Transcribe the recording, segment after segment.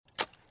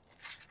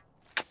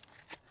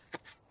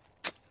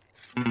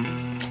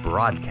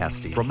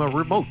Broadcasting from a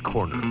remote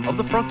corner of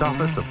the front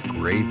office of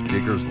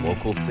Gravediggers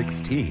Local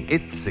 16,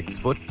 it's 6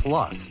 Foot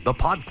Plus, the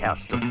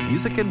podcast of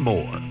music and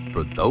more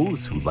for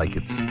those who like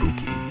it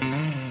spooky.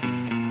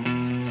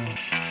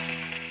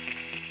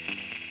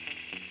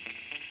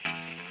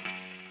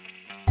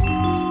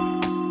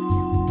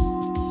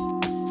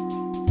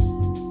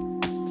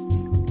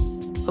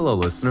 Hello,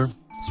 listener.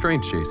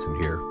 Strange Jason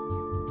here.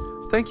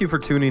 Thank you for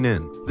tuning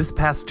in. This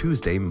past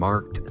Tuesday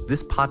marked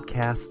this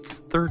podcast's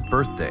third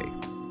birthday.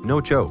 No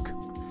joke.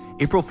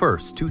 April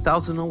 1st,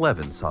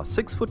 2011 saw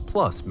 6 Foot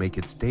Plus make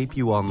its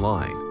debut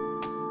online.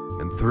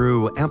 And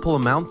through ample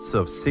amounts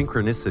of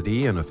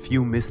synchronicity and a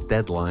few missed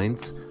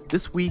deadlines,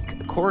 this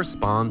week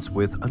corresponds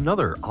with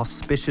another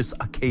auspicious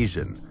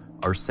occasion,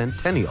 our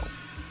centennial.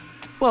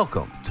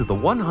 Welcome to the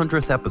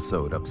 100th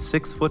episode of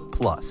 6 Foot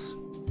Plus.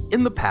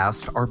 In the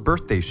past, our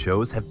birthday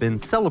shows have been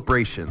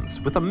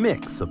celebrations with a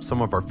mix of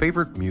some of our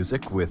favorite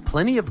music with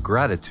plenty of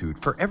gratitude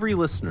for every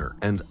listener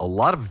and a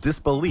lot of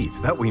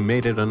disbelief that we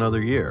made it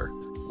another year.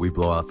 We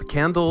blow out the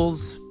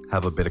candles,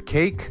 have a bit of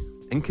cake,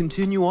 and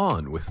continue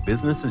on with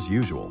business as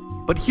usual.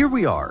 But here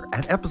we are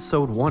at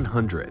episode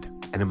 100,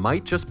 and it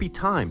might just be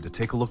time to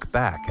take a look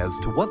back as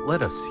to what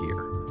led us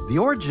here. The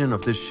origin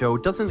of this show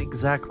doesn't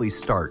exactly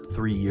start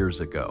 3 years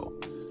ago.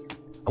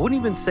 I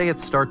wouldn't even say it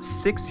starts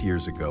 6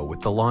 years ago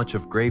with the launch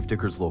of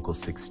Gravediggers Local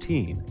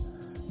 16.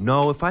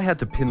 No, if I had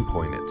to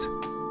pinpoint it,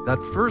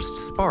 that first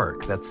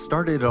spark that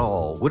started it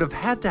all would have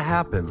had to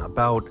happen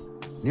about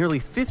nearly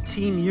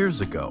 15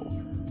 years ago,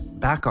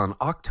 back on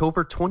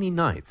October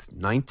 29th,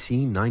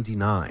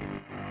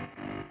 1999.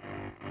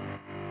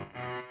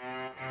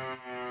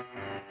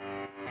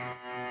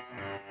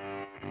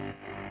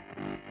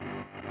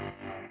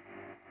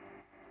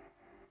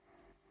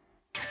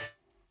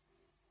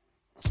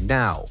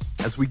 Now,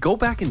 as we go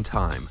back in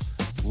time,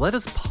 let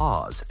us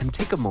pause and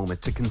take a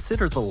moment to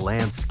consider the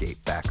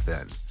landscape back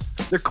then.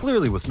 There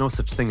clearly was no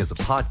such thing as a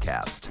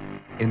podcast.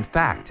 In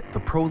fact, the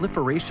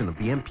proliferation of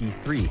the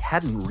MP3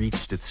 hadn't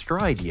reached its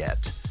stride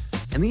yet,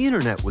 and the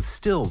internet was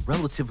still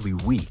relatively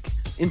weak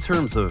in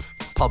terms of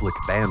public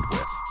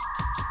bandwidth.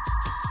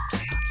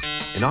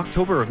 In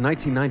October of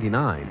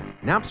 1999,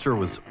 Napster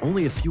was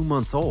only a few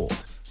months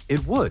old.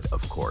 It would,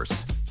 of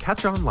course,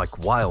 catch on like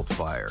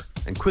wildfire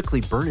and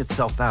quickly burn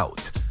itself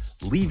out,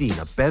 leaving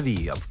a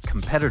bevy of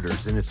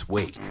competitors in its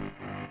wake.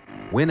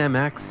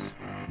 WinMX,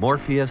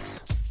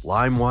 Morpheus,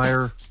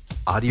 LimeWire,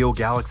 Audio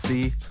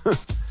Galaxy.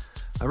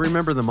 I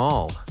remember them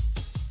all.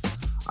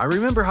 I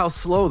remember how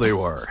slow they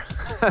were.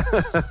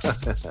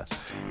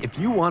 If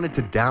you wanted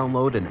to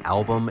download an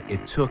album,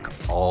 it took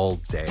all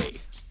day.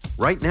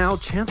 Right now,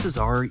 chances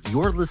are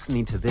you're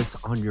listening to this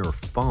on your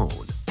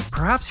phone.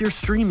 Perhaps you're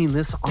streaming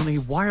this on a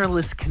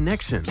wireless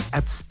connection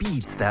at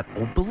speeds that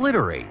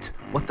obliterate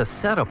what the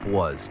setup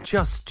was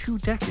just 2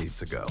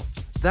 decades ago.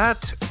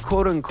 That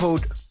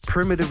quote-unquote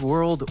primitive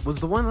world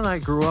was the one that I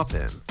grew up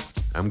in.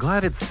 I'm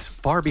glad it's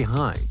far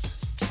behind.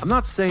 I'm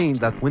not saying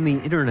that when the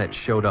internet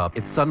showed up,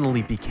 it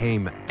suddenly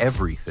became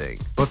everything.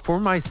 But for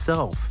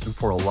myself and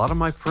for a lot of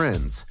my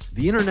friends,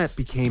 the internet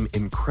became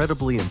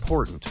incredibly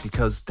important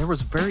because there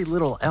was very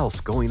little else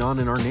going on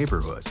in our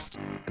neighborhood.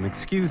 And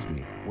excuse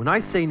me, when I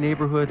say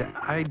neighborhood,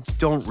 I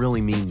don't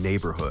really mean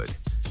neighborhood.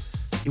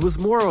 It was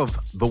more of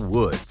the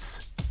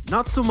woods.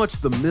 Not so much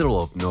the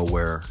middle of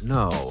nowhere,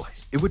 no.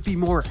 It would be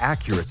more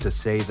accurate to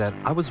say that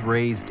I was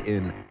raised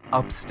in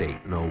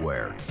upstate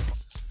nowhere,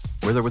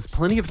 where there was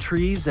plenty of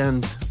trees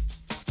and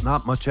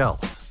not much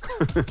else.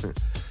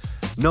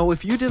 No,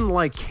 if you didn't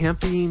like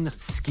camping,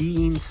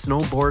 skiing,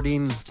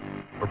 snowboarding,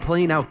 or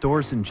playing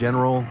outdoors in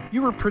general,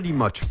 you were pretty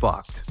much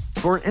fucked.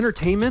 For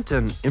entertainment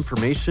and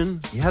information,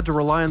 you had to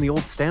rely on the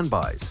old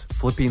standbys,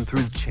 flipping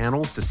through the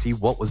channels to see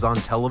what was on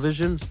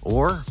television,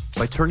 or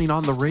by turning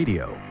on the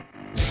radio.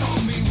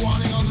 Zombie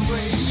wanting on the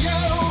radio.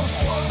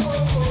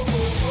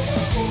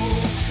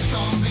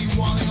 Zombie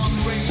wanting on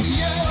the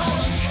radio.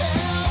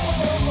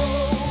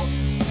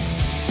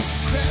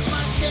 Grab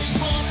my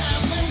skateboard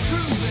and then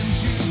cruising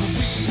to the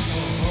beach.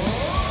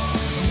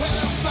 And when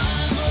I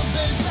find the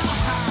beds are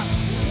hot,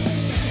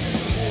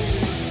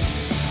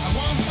 I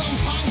want some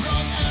punk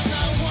rock and I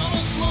want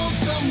to smoke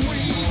some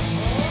weed.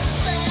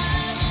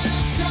 That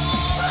is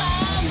all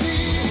I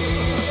need.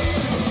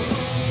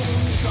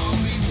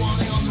 Zombie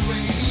wanting on the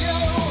radio.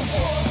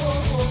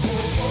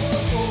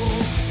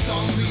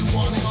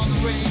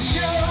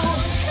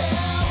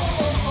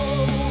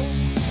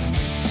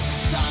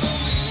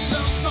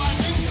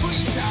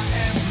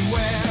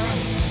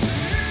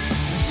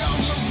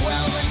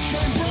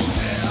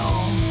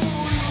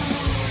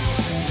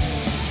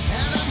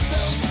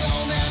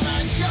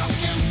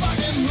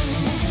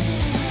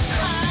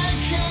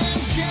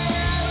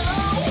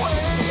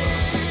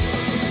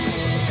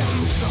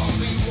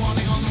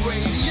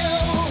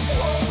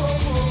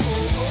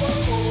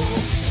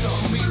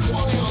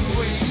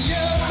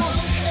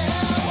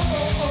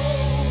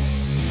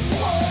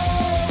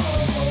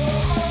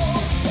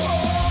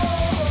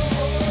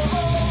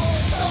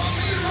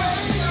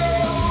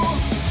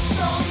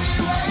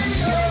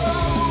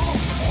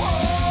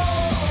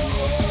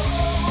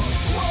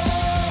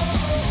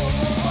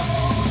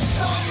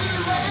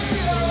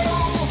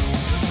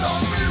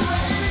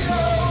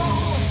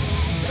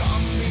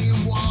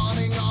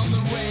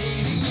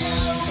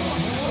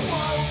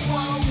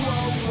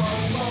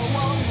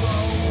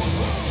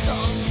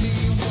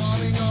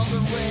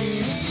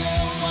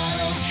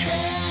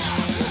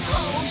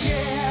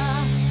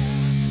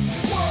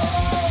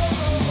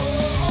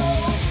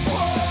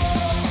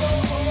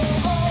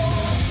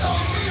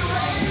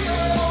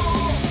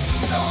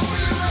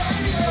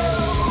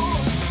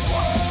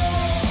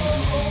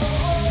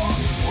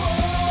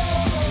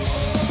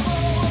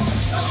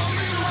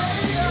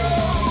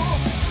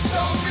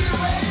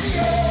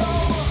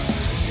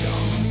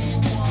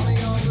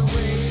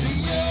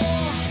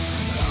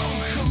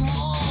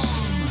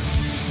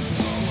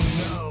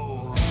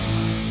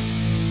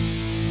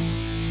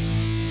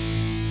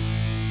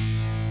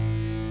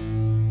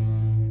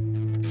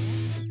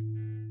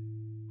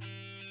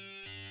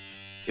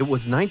 It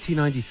was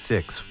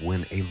 1996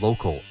 when a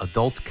local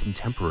adult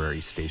contemporary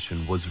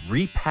station was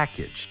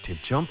repackaged to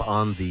jump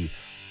on the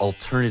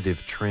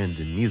alternative trend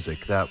in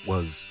music that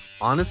was,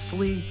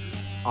 honestly,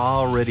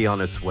 already on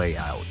its way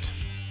out.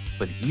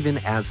 But even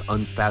as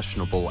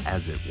unfashionable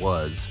as it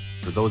was,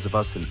 for those of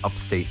us in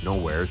upstate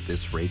nowhere,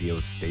 this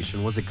radio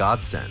station was a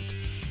godsend.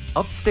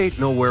 Upstate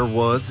nowhere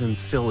was and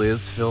still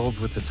is filled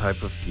with the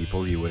type of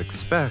people you would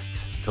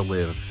expect to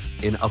live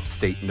in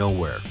upstate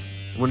nowhere.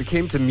 When it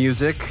came to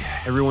music,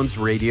 everyone's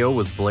radio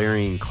was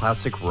blaring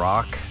classic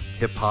rock,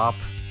 hip-hop,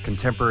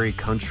 contemporary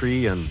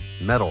country, and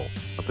metal.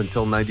 Up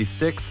until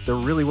 96, there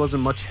really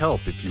wasn't much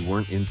help if you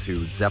weren't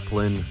into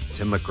Zeppelin,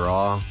 Tim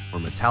McGraw, or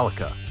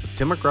Metallica. Was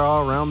Tim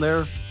McGraw around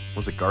there?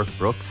 Was it Garth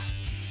Brooks?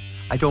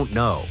 I don't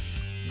know.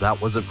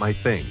 That wasn't my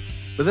thing.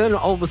 But then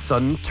all of a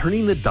sudden,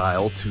 turning the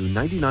dial to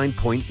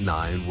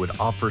 99.9 would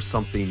offer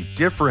something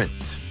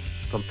different,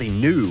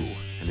 something new,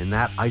 and in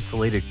that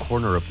isolated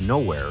corner of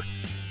nowhere,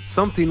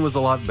 something was a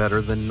lot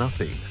better than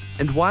nothing.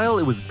 And while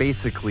it was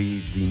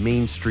basically the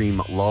mainstream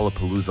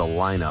Lollapalooza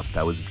lineup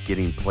that was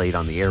getting played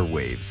on the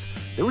airwaves,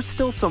 there was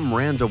still some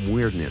random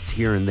weirdness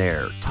here and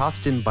there,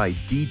 tossed in by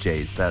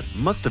DJs that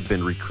must have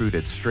been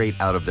recruited straight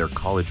out of their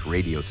college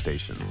radio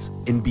stations.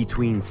 In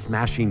between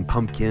Smashing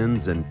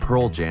Pumpkins and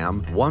Pearl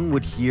Jam, one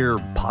would hear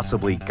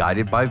possibly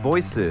Guided by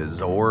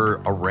Voices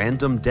or a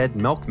random Dead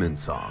Milkmen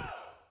song.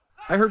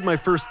 I heard my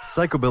first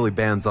psychobilly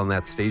bands on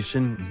that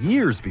station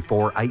years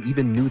before I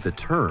even knew the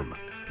term,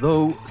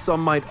 though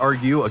some might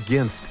argue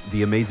against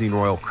the Amazing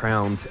Royal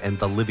Crowns and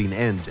The Living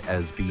End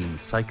as being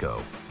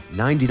psycho.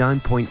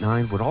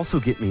 99.9 would also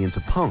get me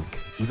into punk,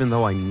 even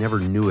though I never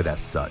knew it as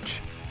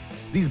such.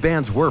 These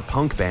bands were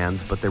punk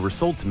bands, but they were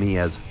sold to me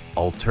as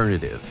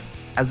alternative.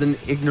 As an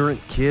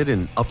ignorant kid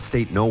in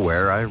upstate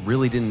nowhere, I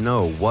really didn't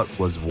know what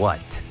was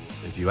what.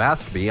 If you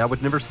asked me, I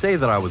would never say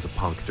that I was a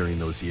punk during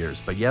those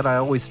years, but yet I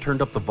always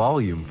turned up the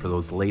volume for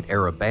those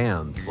late-era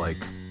bands like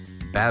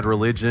Bad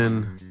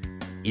Religion,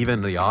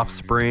 even The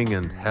Offspring,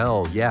 and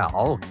hell, yeah,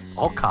 I'll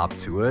cop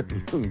to it,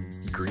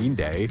 Green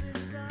Day.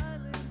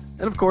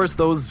 And of course,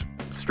 those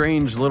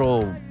strange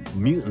little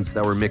mutants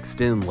that were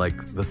mixed in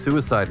like the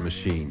Suicide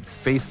Machines,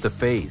 Face to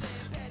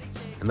Face,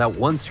 and that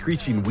one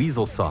Screeching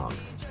Weasel song.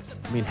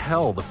 I mean,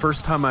 hell, the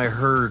first time I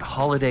heard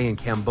Holiday in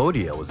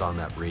Cambodia was on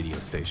that radio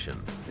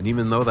station. And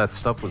even though that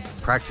stuff was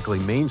practically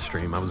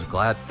mainstream, I was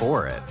glad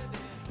for it.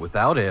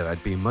 Without it,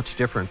 I'd be much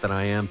different than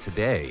I am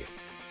today.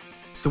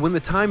 So when the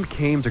time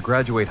came to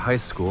graduate high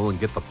school and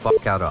get the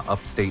fuck out of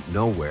upstate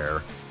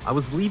nowhere, I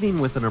was leaving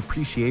with an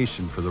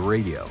appreciation for the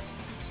radio.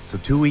 So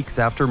 2 weeks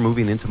after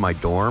moving into my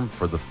dorm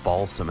for the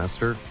fall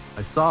semester,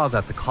 I saw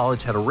that the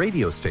college had a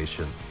radio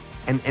station,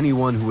 and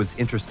anyone who was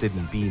interested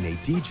in being a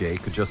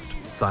DJ could just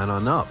sign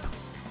on up.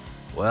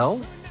 Well,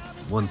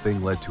 one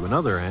thing led to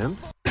another, and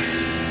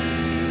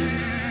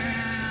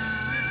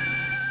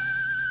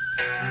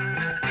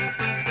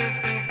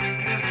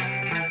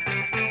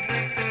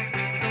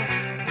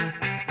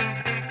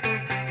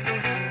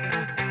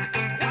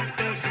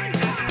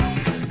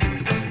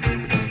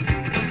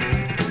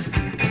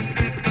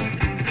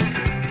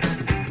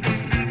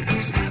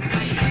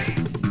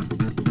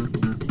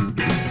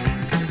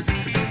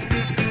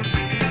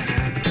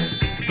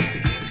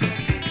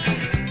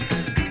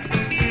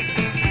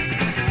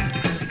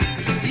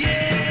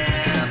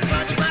Yeah,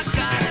 but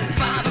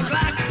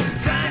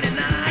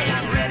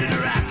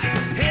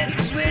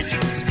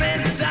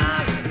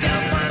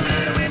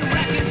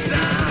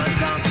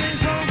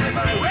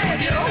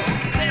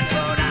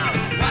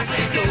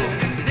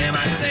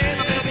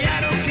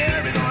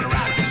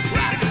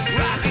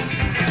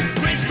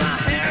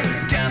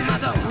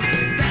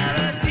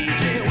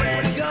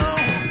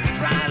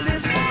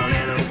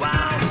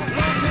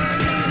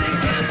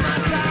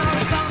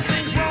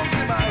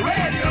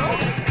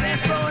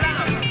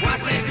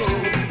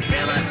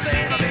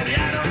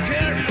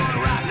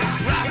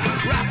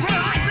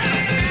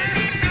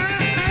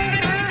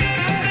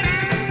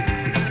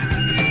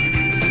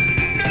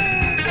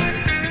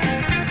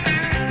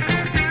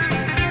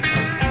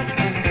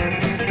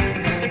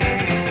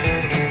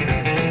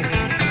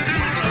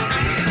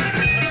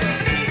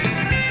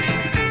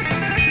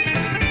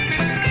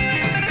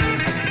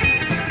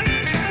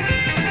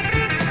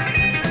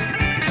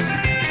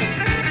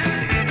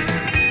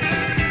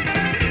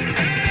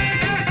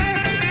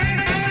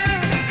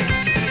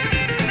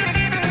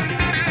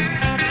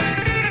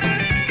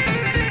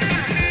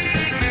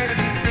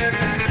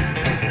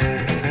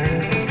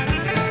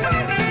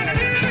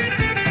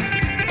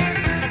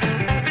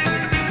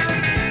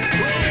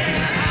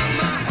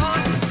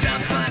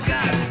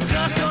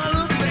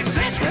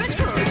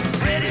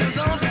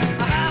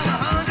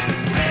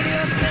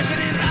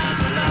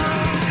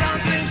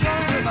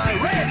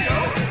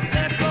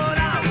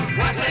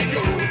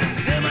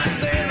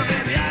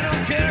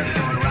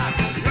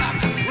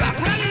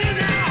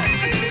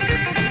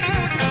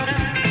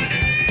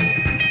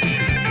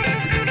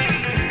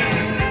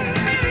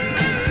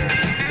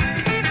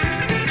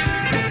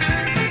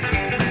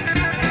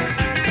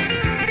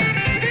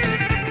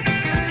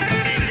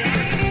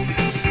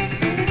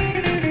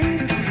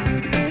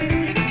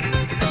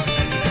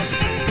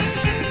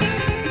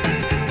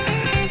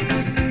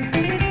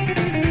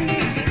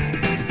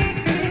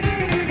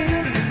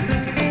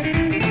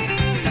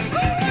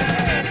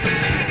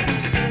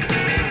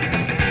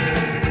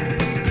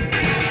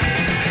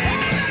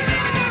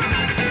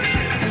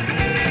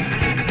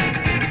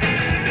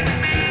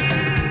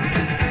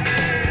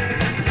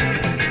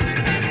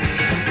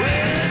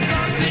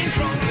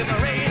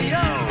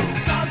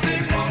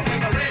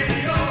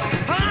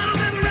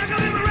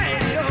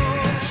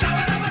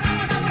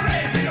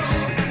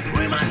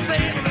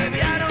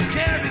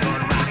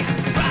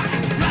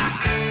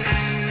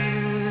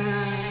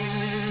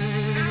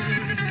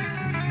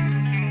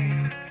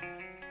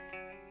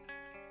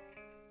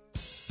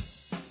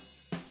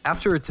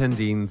After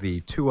attending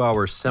the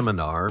 2-hour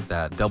seminar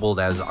that doubled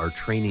as our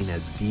training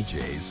as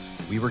DJs,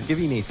 we were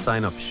given a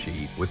sign-up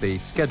sheet with a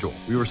schedule.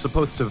 We were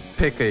supposed to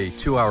pick a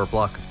 2-hour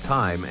block of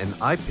time, and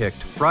I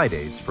picked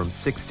Fridays from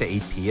 6 to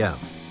 8 p.m.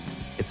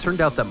 It turned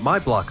out that my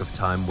block of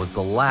time was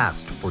the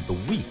last for the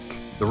week.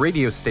 The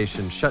radio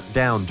station shut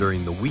down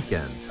during the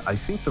weekends. I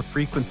think the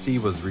frequency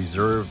was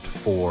reserved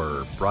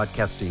for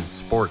broadcasting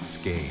sports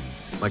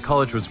games. My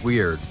college was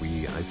weird.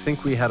 I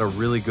think we had a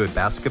really good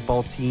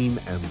basketball team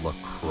and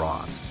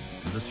lacrosse.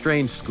 It was a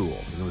strange school,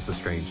 and it was a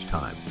strange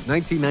time.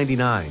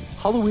 1999.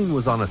 Halloween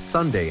was on a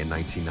Sunday in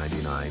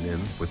 1999,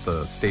 and with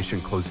the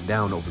station closing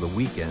down over the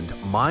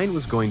weekend, mine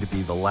was going to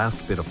be the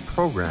last bit of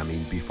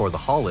programming before the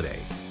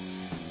holiday.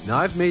 Now,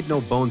 I've made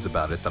no bones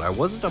about it that I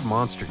wasn't a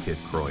monster kid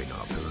growing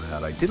up, and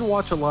that I didn't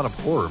watch a lot of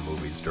horror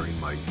movies during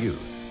my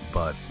youth,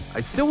 but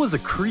I still was a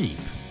creep,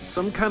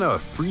 some kind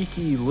of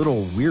freaky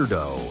little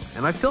weirdo,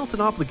 and I felt an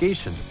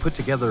obligation to put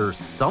together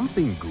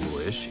something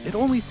ghoulish. It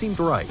only seemed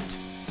right.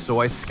 So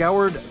I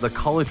scoured the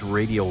college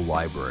radio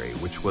library,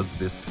 which was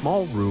this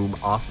small room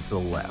off to the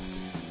left,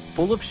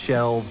 full of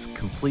shelves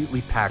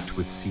completely packed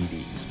with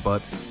CDs,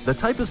 but the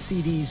type of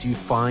CDs you'd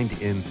find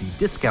in the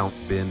discount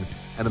bin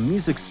at a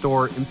music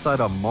store inside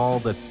a mall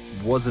that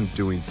wasn't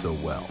doing so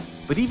well.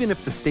 But even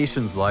if the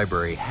station's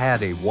library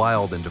had a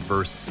wild and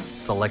diverse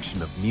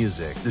selection of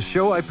music, the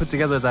show I put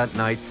together that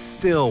night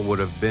still would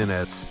have been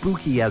as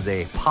spooky as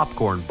a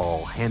popcorn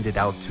ball handed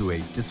out to a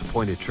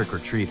disappointed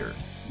trick-or-treater.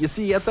 You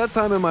see, at that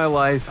time in my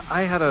life,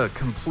 I had a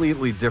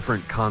completely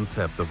different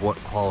concept of what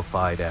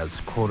qualified as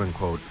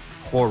quote-unquote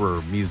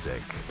horror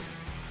music.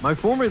 My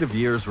formative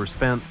years were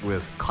spent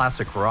with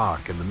classic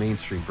rock, and the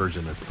mainstream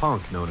version is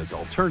punk, known as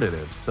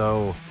alternative,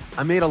 so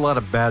I made a lot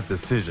of bad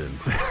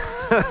decisions.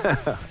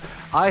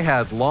 I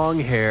had long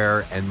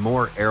hair and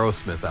more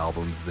Aerosmith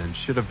albums than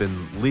should have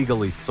been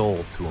legally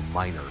sold to a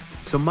minor.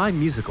 So my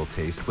musical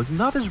taste was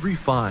not as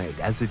refined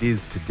as it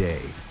is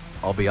today.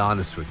 I'll be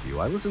honest with you,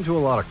 I listened to a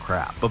lot of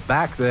crap. But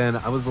back then,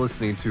 I was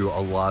listening to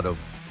a lot of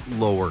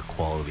lower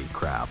quality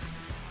crap.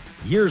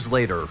 Years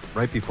later,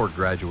 right before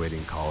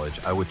graduating college,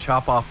 I would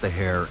chop off the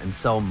hair and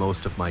sell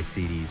most of my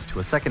CDs to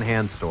a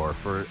secondhand store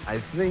for, I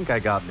think I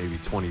got maybe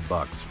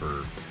 $20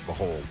 for the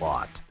whole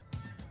lot.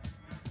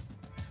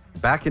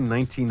 Back in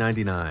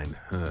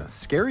 1999,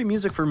 scary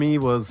music for me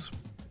was,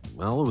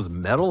 well, it was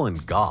metal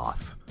and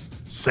goth.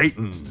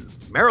 Satan,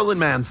 Marilyn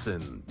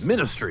Manson,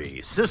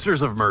 Ministry,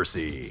 Sisters of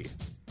Mercy.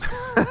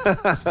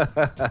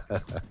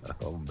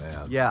 Oh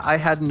man. Yeah, I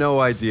had no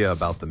idea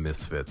about the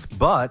Misfits,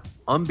 but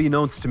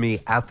unbeknownst to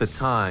me at the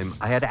time,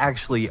 I had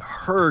actually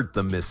heard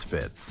the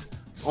Misfits.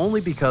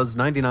 Only because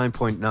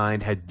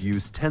 99.9 had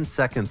used 10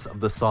 seconds of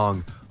the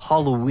song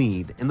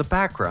Halloween in the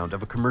background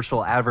of a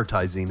commercial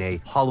advertising a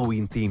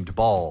Halloween-themed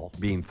ball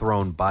being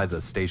thrown by the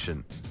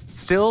station.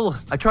 Still,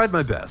 I tried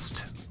my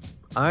best.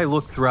 I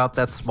looked throughout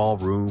that small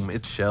room,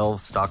 its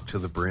shelves stocked to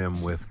the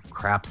brim with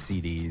crap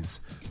CDs,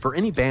 for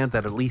any band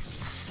that at least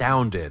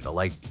sounded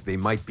like they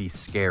might be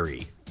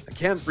scary. I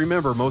can't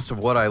remember most of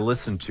what I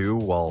listened to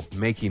while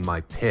making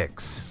my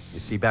picks. You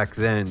see, back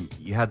then,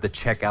 you had to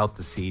check out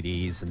the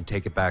CDs and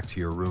take it back to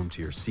your room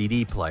to your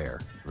CD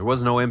player. There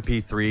was no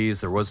MP3s,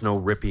 there was no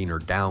ripping or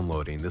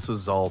downloading. This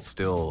was all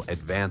still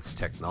advanced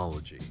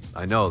technology.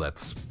 I know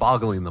that's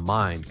boggling the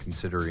mind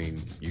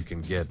considering you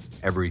can get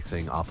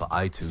everything off of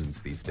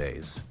iTunes these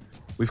days.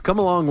 We've come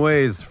a long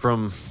ways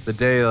from the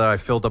day that I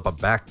filled up a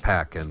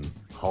backpack and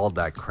hauled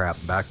that crap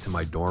back to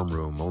my dorm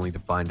room only to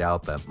find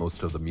out that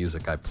most of the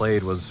music I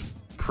played was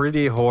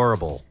pretty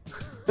horrible.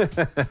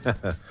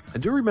 I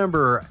do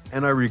remember,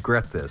 and I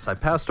regret this, I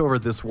passed over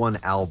this one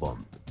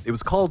album. It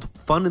was called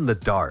Fun in the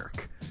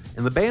Dark,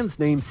 and the band's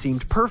name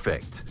seemed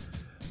perfect.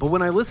 But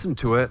when I listened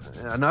to it,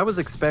 and I was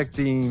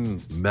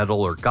expecting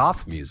metal or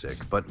goth music,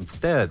 but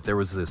instead there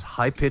was this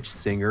high-pitched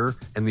singer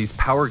and these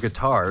power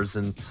guitars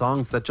and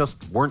songs that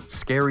just weren't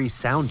scary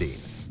sounding.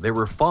 They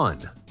were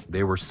fun.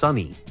 They were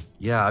sunny.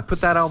 Yeah, I put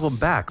that album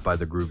back by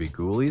the Groovy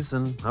Ghoulies,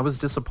 and I was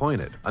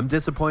disappointed. I'm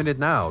disappointed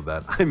now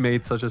that I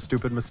made such a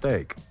stupid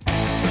mistake.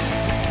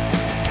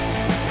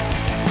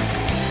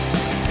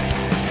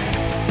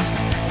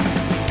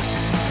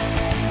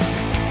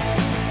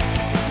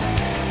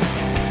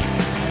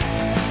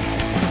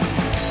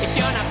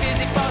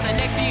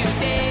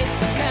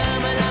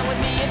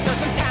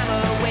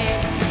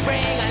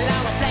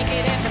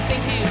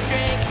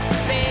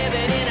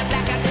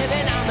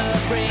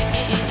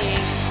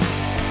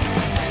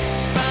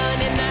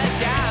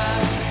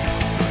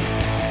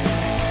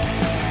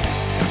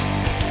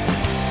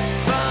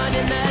 Fun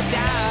in the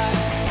dark.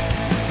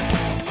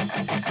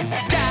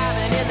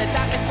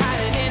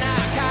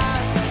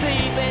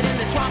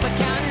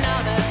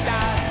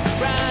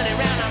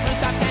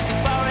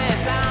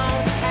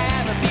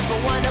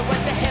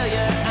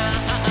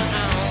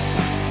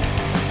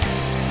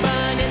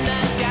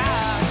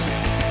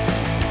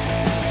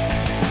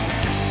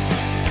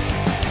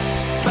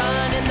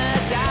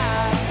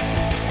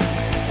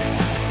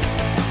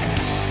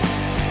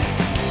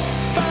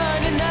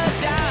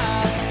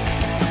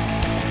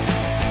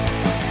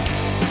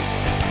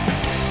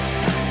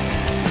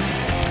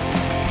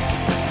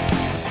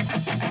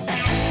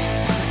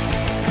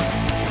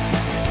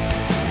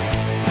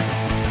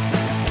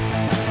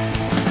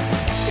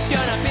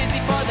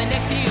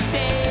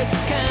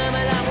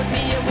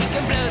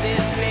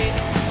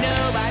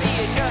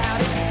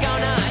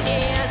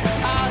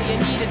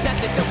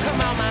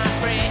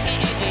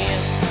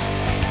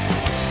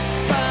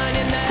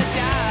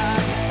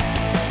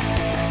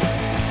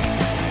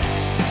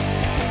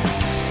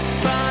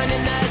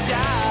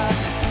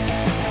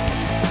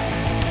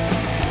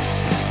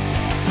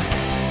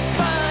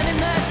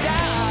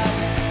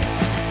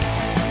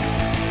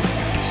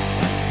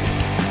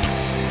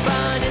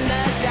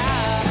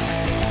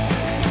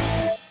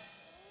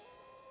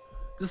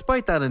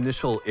 Despite that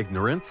initial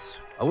ignorance,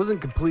 I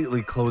wasn't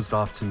completely closed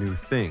off to new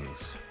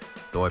things.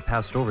 Though I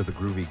passed over the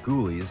groovy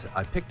ghoulies,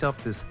 I picked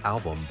up this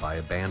album by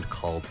a band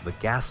called The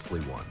Ghastly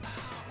Ones.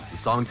 The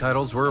song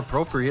titles were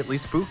appropriately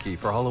spooky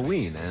for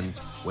Halloween, and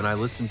when I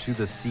listened to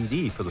the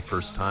CD for the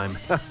first time,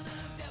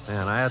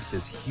 man, I had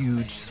this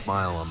huge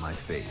smile on my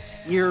face,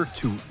 ear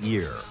to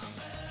ear.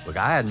 Look,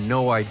 I had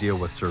no idea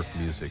what surf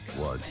music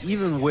was,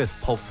 even with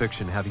Pulp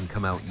Fiction having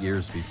come out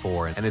years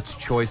before and its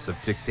choice of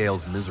Dick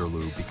Dale's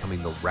Miserlou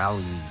becoming the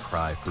rallying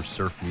cry for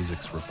surf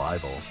music's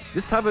revival.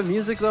 This type of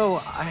music, though,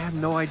 I had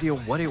no idea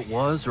what it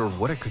was or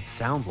what it could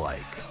sound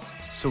like.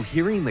 So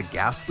hearing The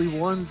Ghastly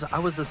Ones, I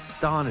was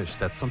astonished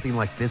that something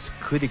like this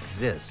could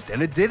exist,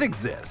 and it did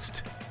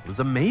exist. It was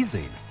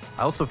amazing.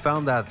 I also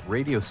found that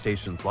radio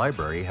station's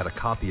library had a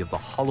copy of the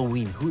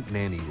Halloween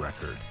Hootenanny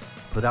record,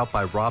 put out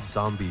by Rob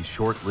Zombie's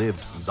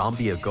short-lived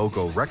Zombie A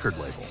Go-Go record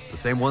label, the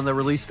same one that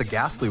released the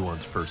Ghastly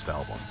Ones' first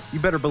album. You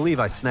better believe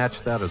I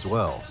snatched that as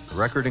well. The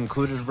record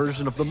included a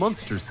version of the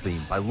Munsters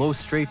theme by Low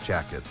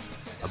Straitjackets,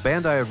 a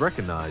band I had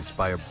recognized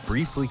by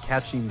briefly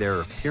catching their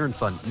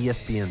appearance on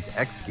ESPN's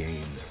X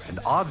Games and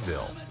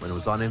Oddville when it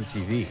was on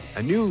MTV.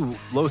 I knew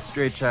Low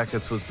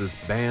Straitjackets was this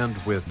band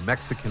with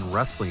Mexican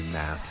wrestling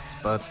masks,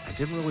 but I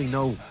didn't really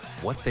know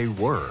what they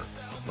were.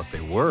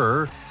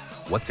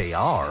 What they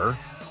are,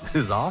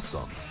 is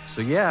awesome.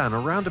 So yeah, in a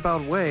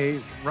roundabout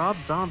way,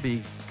 Rob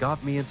Zombie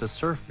got me into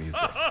surf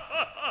music.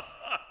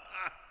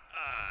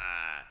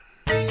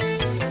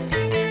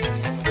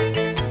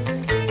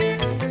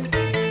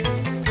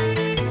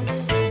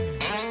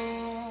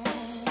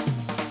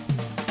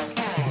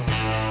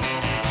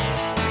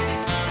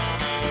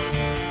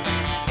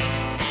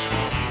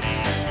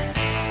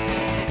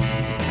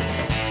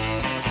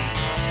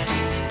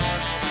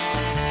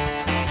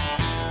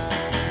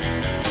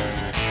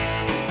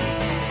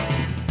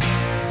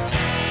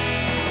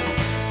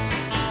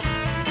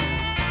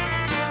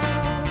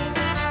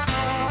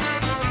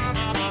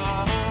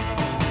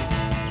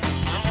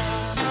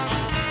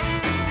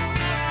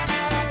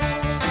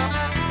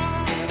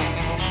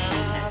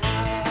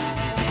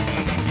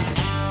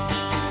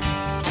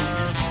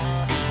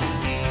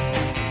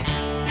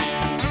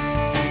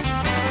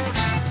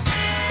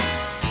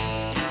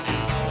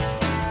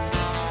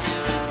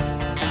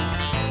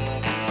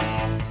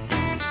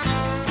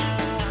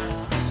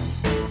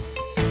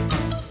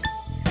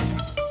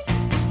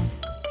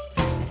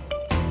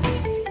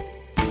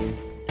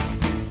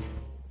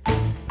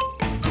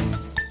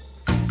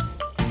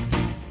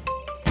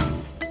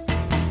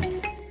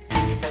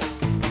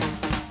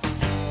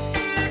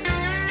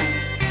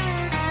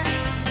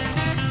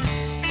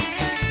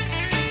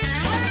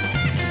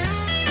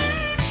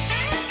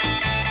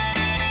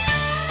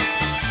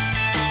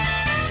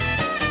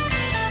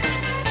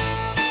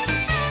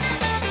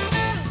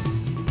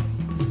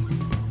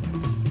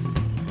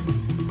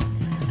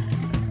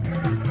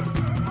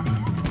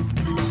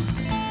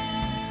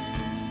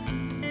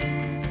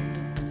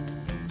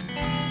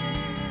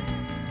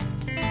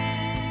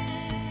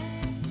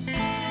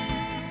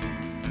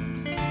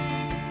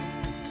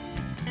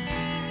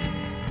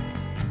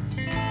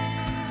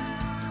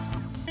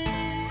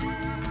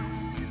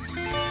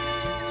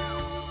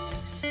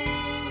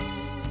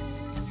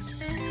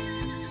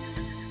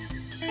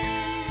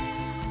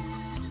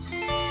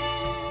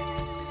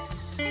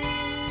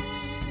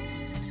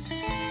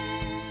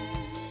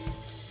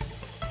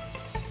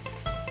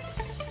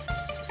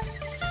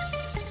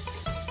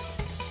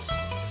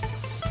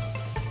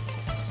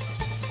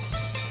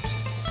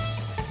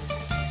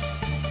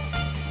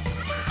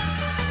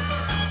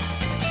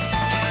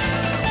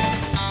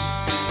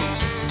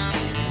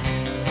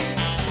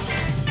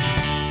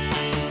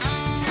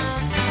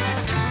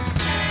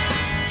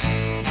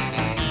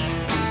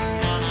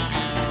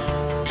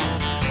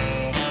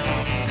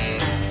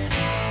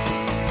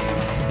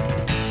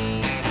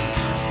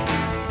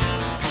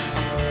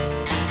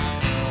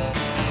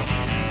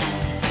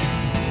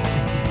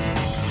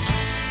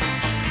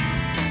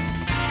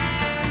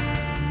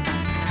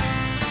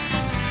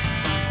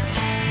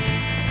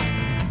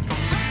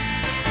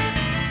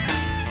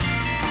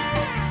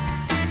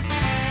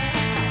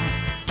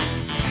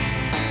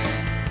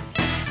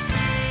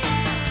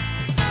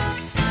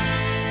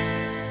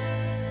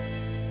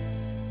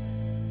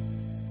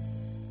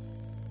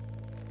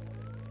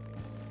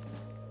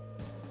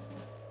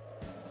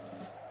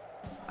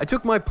 I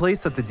took my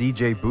place at the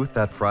DJ booth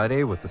that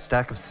Friday with a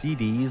stack of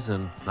CDs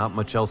and not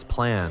much else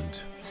planned,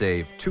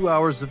 save 2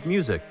 hours of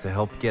music to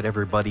help get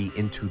everybody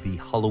into the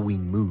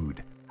Halloween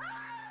mood.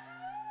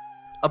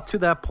 Up to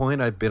that point,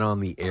 I'd been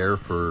on the air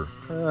for,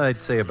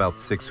 I'd say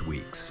about 6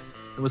 weeks,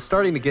 and was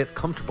starting to get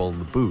comfortable in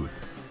the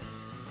booth.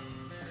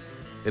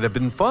 It had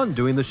been fun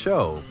doing the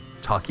show,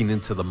 talking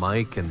into the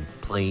mic and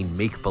playing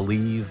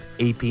make-believe,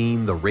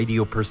 aping the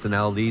radio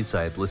personalities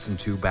I had listened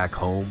to back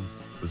home.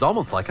 It was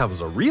almost like I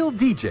was a real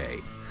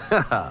DJ.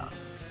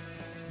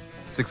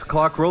 6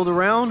 o'clock rolled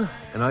around,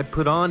 and I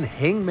put on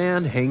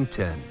Hangman Hang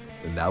 10,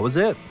 and that was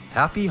it.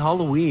 Happy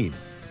Halloween.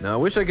 Now, I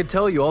wish I could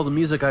tell you all the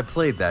music I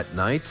played that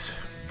night,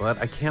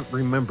 but I can't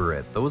remember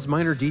it. Those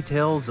minor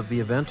details of the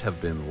event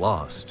have been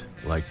lost.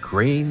 Like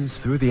grains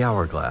through the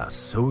hourglass,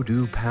 so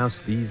do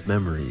pass these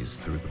memories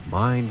through the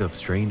mind of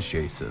Strange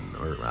Jason,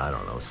 or I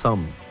don't know,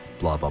 some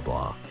blah blah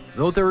blah.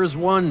 Though there is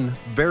one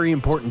very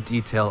important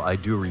detail I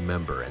do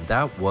remember, and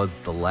that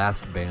was the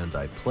last band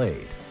I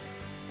played.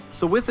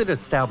 So with it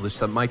established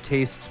that my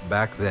tastes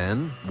back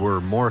then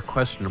were more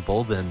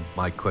questionable than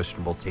my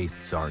questionable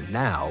tastes are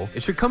now,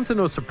 it should come to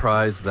no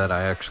surprise that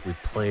I actually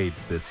played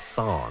this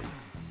song.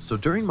 So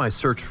during my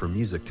search for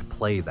music to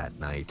play that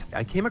night,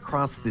 I came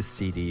across this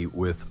CD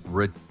with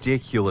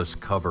ridiculous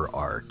cover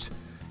art.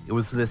 It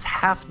was this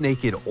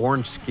half-naked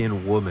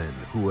orange-skinned woman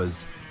who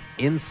was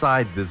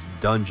inside this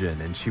dungeon,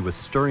 and she was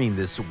stirring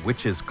this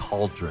witch's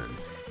cauldron.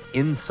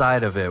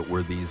 Inside of it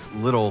were these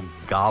little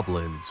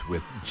goblins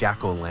with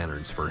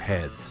jack-o'-lanterns for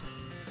heads.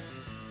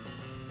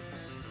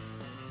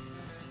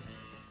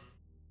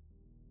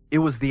 It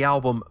was the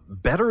album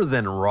Better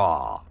Than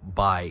Raw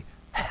by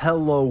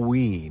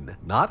Helloween.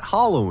 Not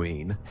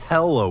Halloween,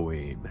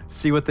 Helloween.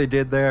 See what they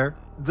did there?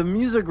 The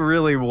music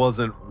really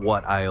wasn't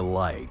what I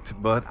liked,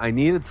 but I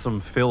needed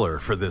some filler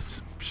for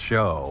this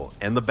show,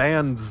 and the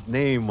band's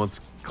name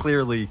was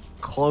clearly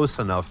close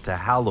enough to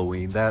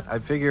Halloween that I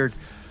figured,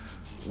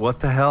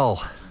 what the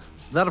hell?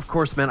 That, of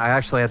course, meant I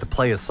actually had to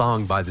play a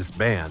song by this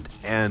band,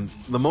 and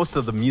the most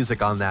of the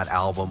music on that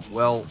album,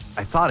 well,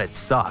 I thought it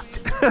sucked.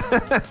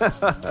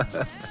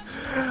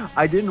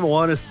 I didn't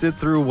want to sit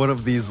through one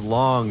of these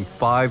long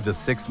 5 to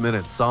 6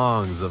 minute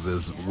songs of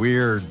this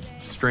weird,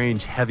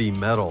 strange heavy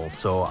metal,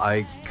 so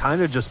I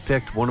kind of just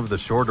picked one of the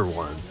shorter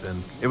ones,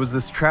 and it was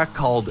this track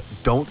called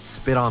Don't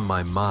Spit on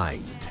My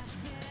Mind.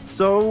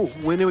 So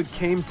when it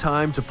came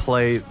time to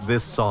play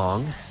this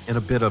song in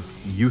a bit of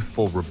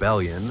youthful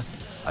rebellion,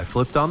 I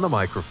flipped on the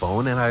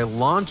microphone and I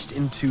launched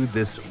into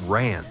this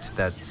rant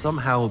that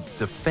somehow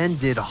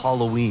defended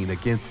Halloween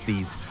against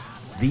these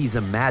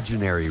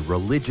imaginary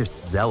religious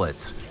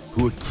zealots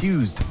who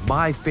accused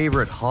my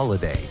favorite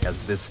holiday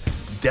as this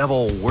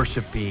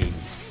devil-worshipping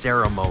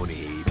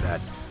ceremony that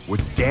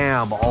would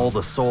damn all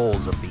the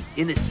souls of the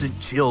innocent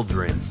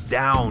children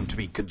down to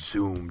be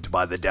consumed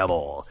by the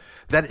devil,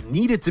 that it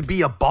needed to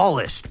be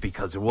abolished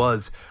because it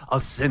was a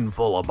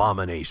sinful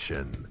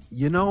abomination.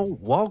 You know,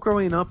 while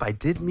growing up, I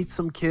did meet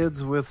some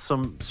kids with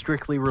some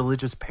strictly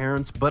religious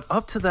parents, but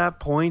up to that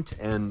point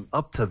and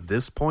up to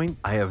this point,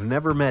 I have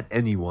never met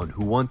anyone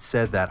who once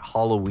said that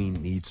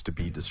Halloween needs to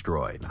be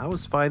destroyed. I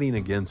was fighting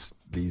against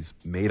these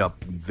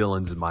made-up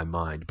villains in my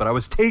mind, but I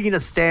was taking a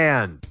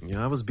stand. You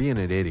know, I was being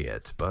an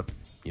idiot, but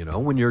you know,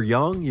 when you're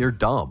young, you're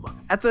dumb.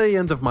 At the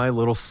end of my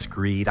little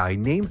screed, I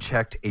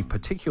name-checked a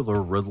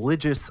particular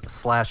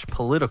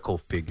religious/political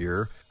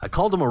figure. I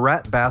called him a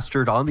rat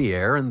bastard on the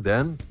air and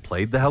then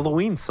played the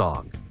Halloween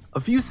song.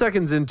 A few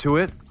seconds into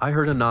it, I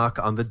heard a knock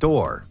on the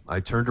door. I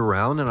turned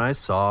around and I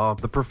saw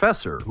the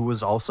professor, who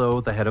was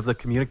also the head of the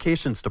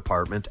communications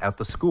department at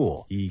the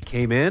school. He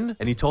came in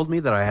and he told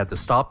me that I had to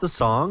stop the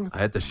song, I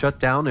had to shut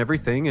down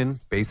everything and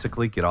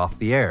basically get off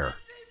the air.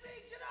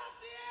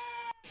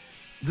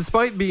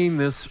 Despite being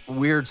this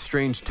weird,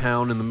 strange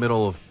town in the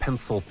middle of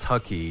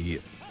Pennsylvania,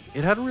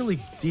 it had a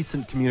really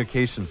decent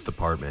communications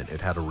department. It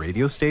had a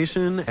radio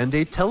station and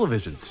a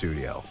television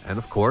studio. And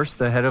of course,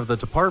 the head of the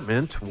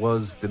department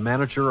was the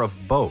manager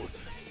of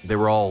both. They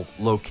were all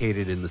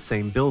located in the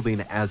same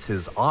building as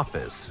his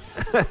office.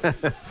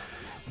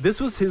 This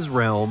was his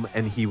realm,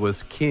 and he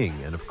was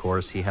king. And of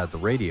course, he had the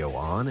radio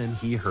on, and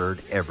he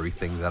heard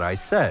everything that I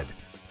said.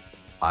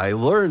 I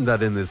learned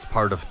that in this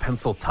part of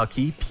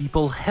Pennsylvania,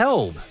 people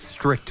held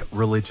strict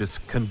religious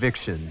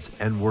convictions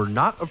and were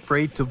not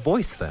afraid to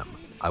voice them.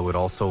 I would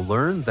also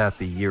learn that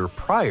the year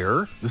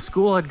prior, the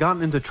school had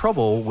gotten into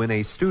trouble when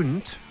a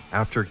student,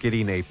 after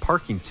getting a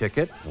parking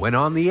ticket, went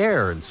on the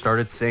air and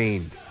started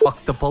saying,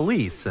 "Fuck the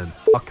police," and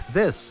 "fuck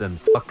this," and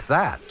 "fuck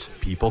that."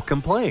 People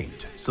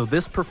complained. So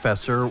this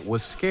professor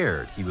was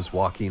scared. He was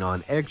walking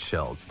on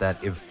eggshells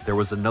that if there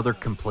was another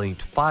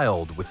complaint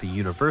filed with the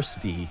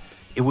university,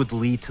 it would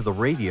lead to the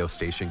radio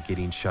station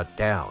getting shut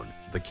down.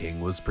 The king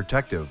was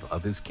protective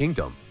of his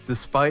kingdom.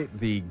 Despite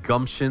the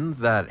gumption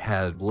that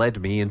had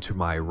led me into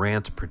my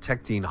rant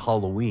protecting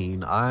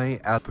Halloween, I,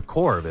 at the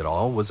core of it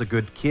all, was a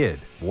good kid,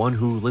 one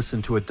who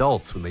listened to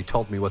adults when they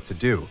told me what to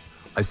do.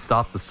 I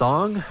stopped the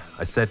song,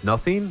 I said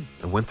nothing,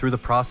 and went through the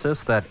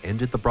process that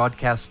ended the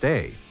broadcast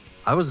day.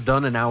 I was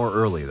done an hour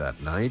early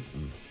that night,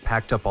 and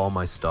packed up all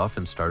my stuff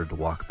and started to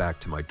walk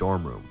back to my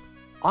dorm room.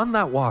 On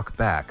that walk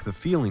back, the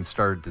feeling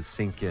started to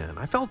sink in.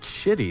 I felt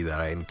shitty that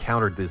I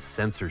encountered this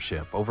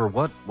censorship over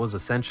what was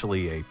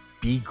essentially a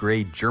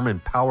B-grade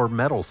German power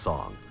metal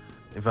song.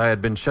 If I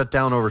had been shut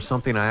down over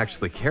something I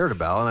actually cared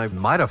about, I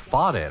might have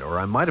fought it, or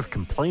I might have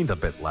complained a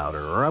bit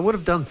louder, or I would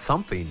have done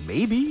something,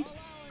 maybe?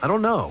 I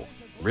don't know.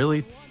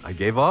 Really, I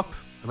gave up,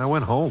 and I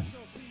went home.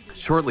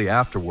 Shortly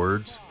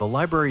afterwards, the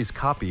library's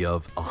copy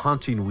of A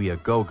Haunting We A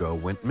Go-Go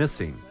went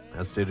missing,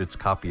 as did its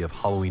copy of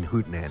Halloween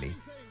Hootenanny.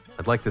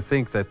 I'd like to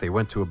think that they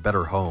went to a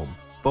better home.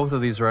 Both of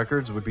these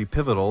records would be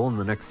pivotal in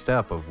the next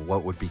step of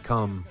what would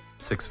become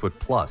 6 Foot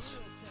Plus.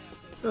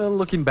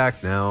 Looking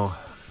back now,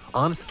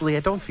 Honestly,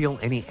 I don't feel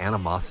any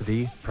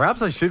animosity.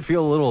 Perhaps I should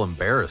feel a little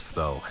embarrassed,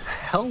 though.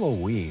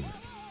 Halloween.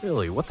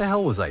 Really, what the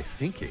hell was I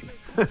thinking?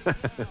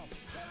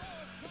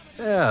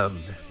 Yeah,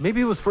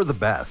 maybe it was for the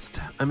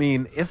best. I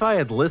mean, if I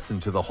had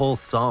listened to the whole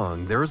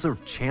song, there was a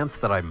chance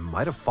that I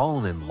might have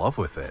fallen in love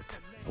with it.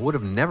 I would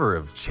have never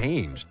have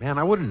changed. Man,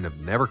 I wouldn't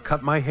have never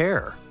cut my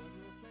hair.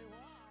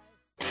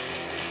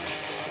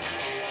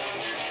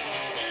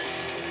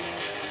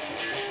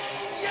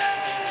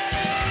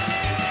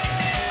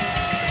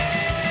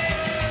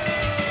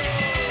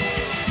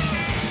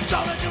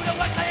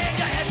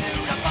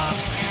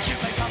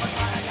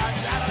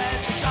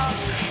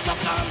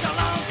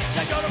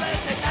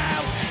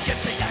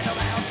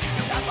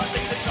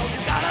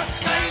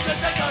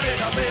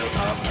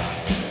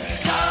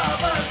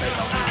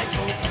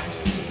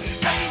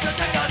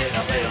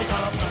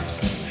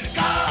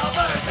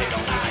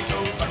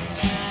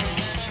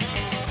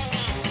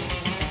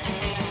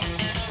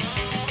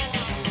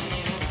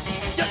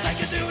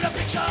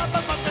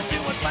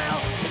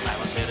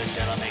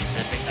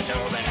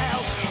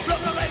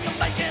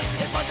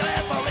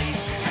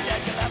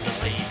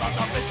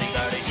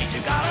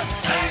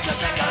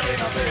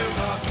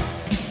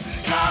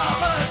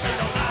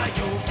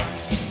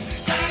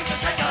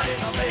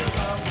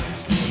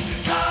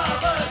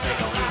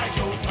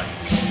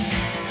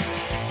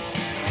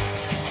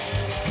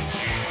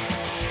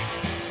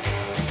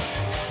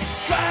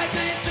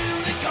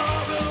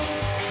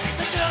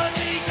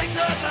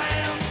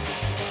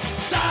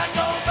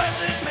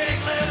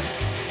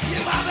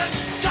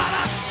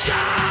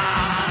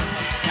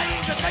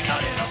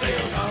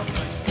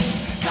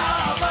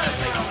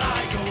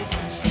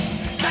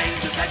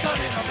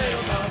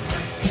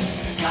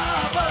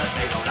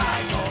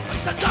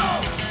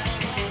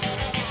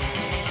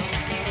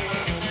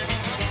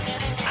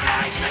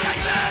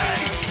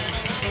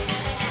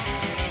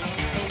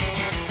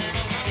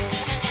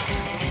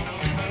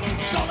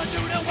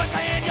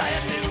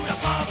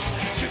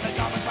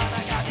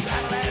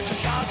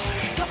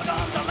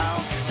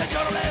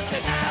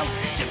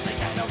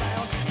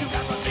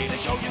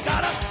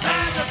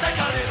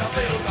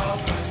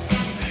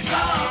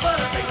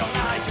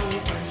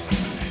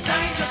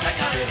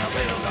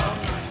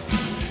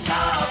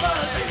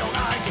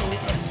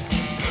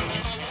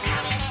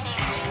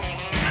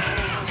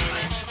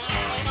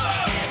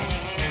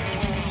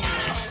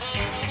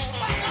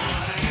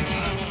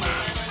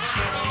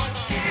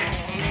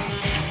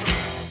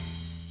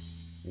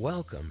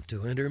 Welcome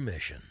to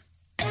Intermission.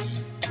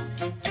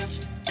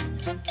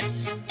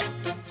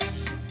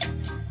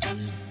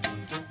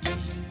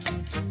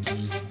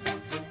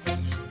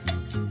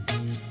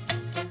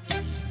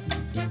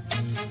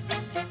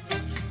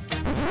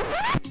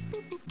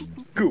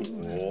 Good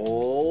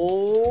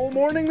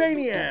morning,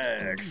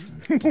 Maniacs!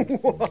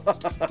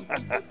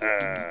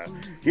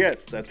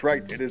 Yes, that's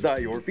right, it is I,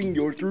 your fiend,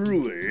 yours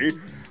truly,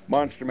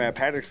 Monster Matt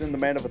Patterson, the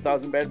man of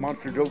 1,000 bad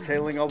monster jokes,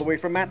 hailing all the way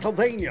from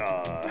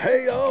Matsylvania.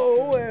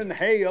 Hey-o, and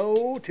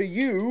hey-o to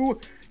you,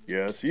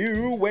 yes,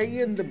 you, way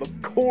in the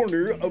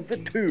corner of the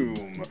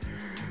tomb.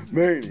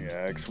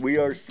 Maniacs, we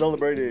are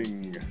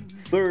celebrating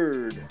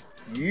third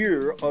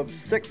year of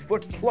 6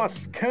 Foot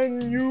Plus.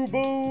 Can you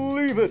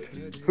believe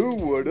it? Who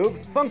would have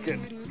thunk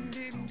it?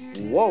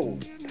 Whoa.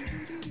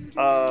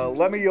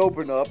 Let me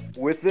open up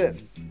with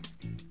this.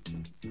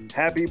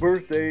 Happy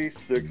birthday,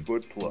 6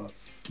 Foot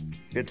Plus.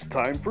 It's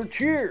time for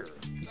cheer.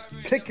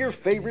 Pick your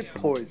favorite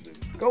poison.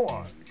 Go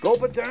on,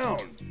 gulp it down.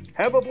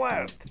 Have a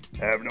blast.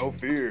 Have no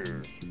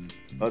fear.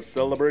 A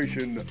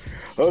celebration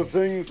of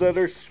things that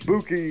are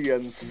spooky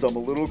and some a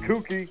little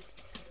kooky.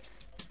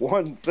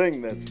 One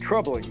thing that's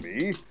troubling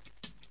me,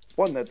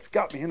 one that's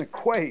got me in a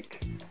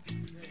quake,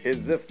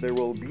 is if there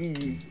will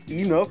be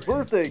enough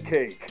birthday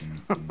cake.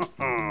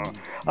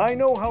 I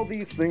know how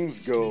these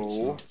things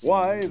go.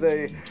 Why,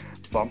 they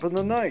bump in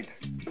the night.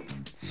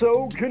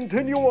 So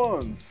continue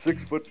on,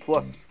 6 Foot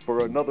Plus,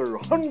 for another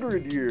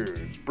 100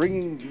 years,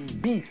 bringing the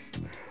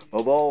beast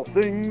of all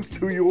things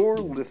to your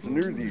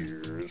listeners'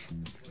 ears.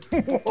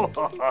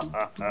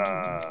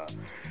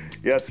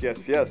 Yes,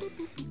 yes,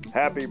 yes.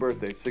 Happy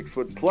birthday, 6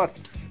 Foot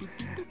Plus.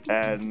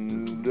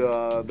 And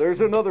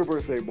there's another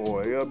birthday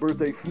boy, a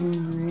birthday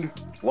fiend,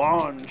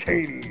 Lon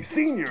Chaney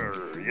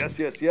Sr. Yes,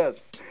 yes,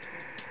 yes.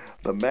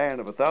 The man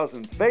of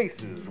 1,000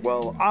 faces.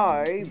 Well,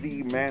 I,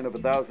 the man of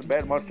 1,000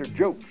 bad monster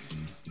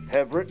jokes,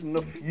 have written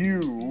a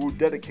few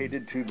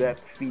dedicated to that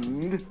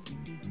fiend.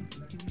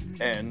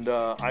 And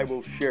I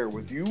will share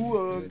with you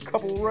a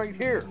couple right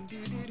here.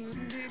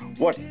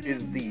 What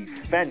is the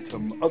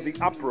Phantom of the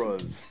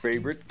Opera's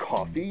favorite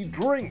coffee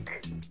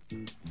drink?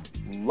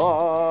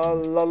 La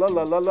la la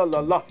la la la la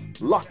la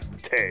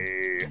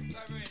latte.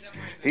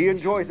 He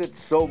enjoys it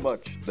so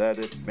much that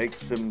it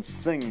makes him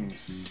sing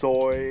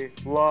soy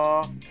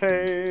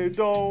latte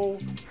do.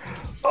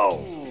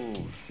 Oh,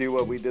 see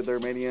what we did there,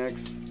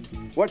 Maniacs?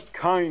 What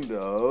kind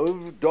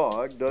of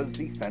dog does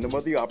the Phantom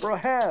of the Opera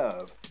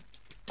have?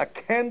 A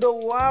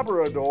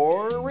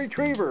Candelabrador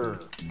Retriever.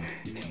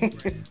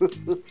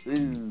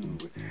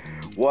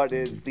 What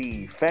is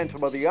the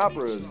Phantom of the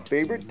Opera's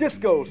favorite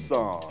disco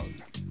song?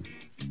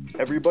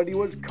 everybody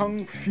was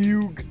kung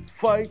fu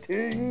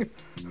fighting.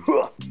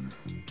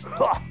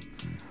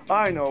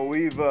 I know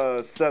we've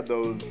said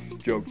those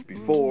jokes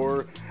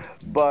before,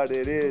 but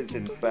it is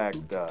in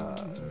fact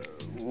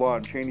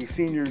Lon Chaney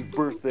Sr.'s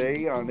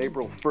birthday on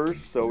April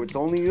 1st, so it's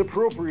only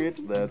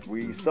appropriate that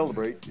we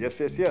celebrate.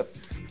 Yes, yes, yes.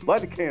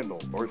 Light a candle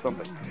or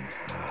something.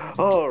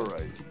 All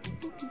right.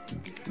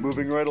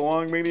 Moving right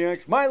along,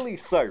 Maniacs. Miley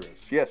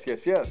Cyrus. Yes,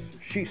 yes, yes.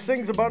 She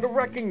sings about a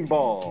wrecking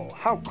ball.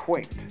 How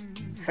quaint.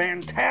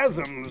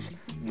 Phantasms,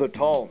 the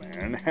tall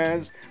man,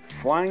 has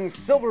flying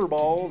silver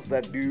balls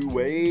that do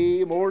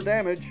way more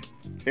damage.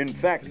 In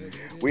fact,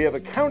 we have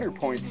a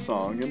counterpoint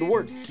song in the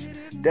works,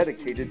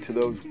 dedicated to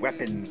those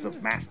weapons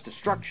of mass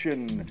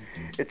destruction.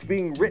 It's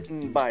being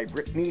written by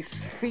Britney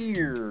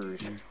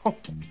Spears.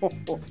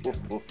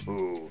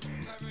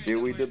 See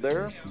what we did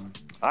there?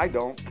 I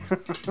don't.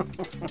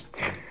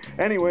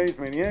 Anyways,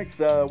 Maniacs,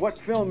 what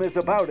film is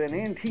about an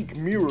antique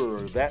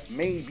mirror that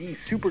may be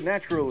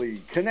supernaturally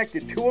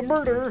connected to a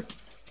murder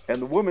and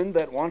the woman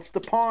that wants to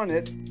pawn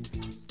it?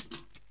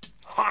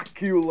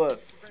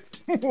 Oculus.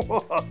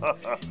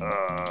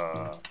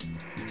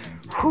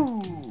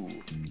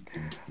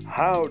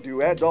 How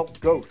do adult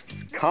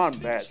ghosts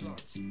combat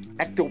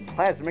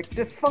ectoplasmic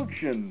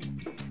dysfunction?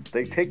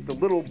 They take the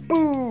little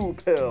boo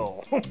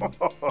pill.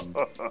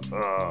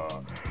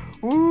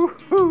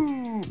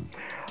 Woohoo!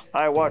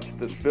 I watched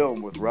this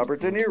film with Robert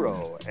De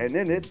Niro, and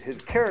in it,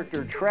 his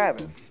character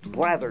Travis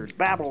blathered,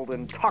 babbled,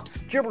 and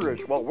talked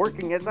gibberish while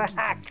working as a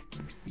hack.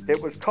 It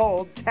was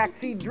called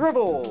Taxi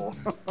Dribble.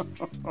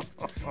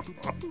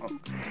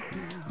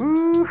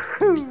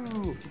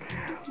 Woohoo!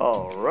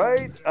 All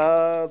right,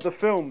 the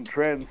film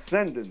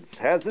Transcendence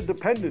has a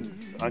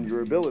dependence on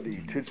your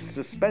ability to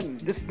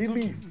suspend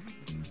disbelief.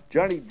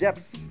 Johnny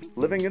Depp's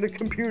living in a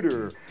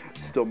computer,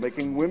 still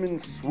making women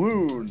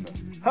swoon.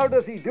 How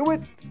does he do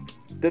it?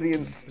 Did he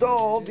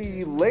install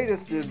the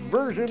latest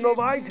version of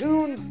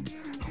iTunes?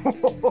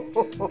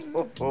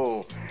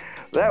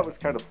 That was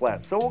kind of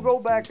flat. So we'll go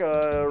back,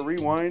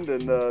 rewind,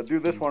 and do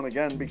this one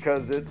again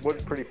because it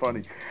was pretty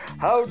funny.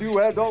 How do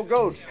adult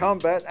ghosts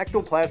combat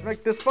ectoplasmic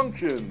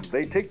dysfunction?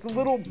 They take the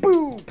little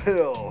boo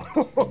pill.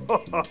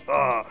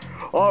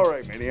 All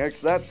right,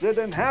 Maniacs, that's it.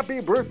 And happy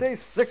birthday,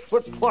 6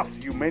 foot plus,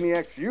 you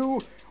Maniacs, you.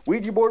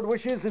 Ouija board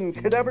wishes and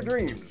cadaver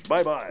dreams.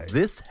 Bye-bye.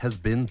 This has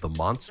been the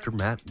Monster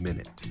Matt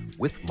Minute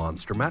with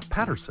Monster Matt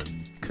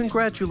Patterson.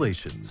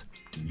 Congratulations,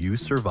 you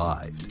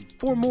survived.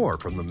 For more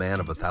from the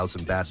man of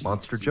 1,000 bad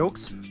monster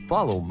jokes,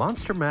 follow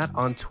Monster Matt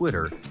on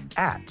Twitter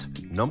at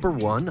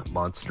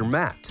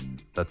 #1MonsterMatt.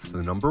 That's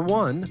the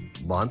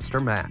 #1 Monster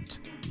Matt.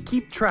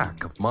 Keep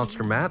track of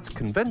Monster Matt's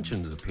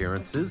conventions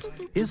appearances,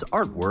 his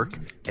artwork,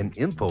 and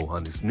info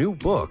on his new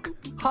book,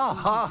 Ha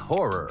Ha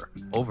Horror,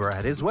 over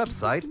at his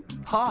website,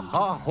 Ha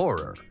Ha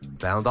Horror,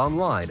 found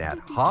online at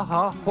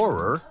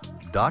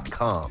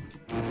hahahorror.com.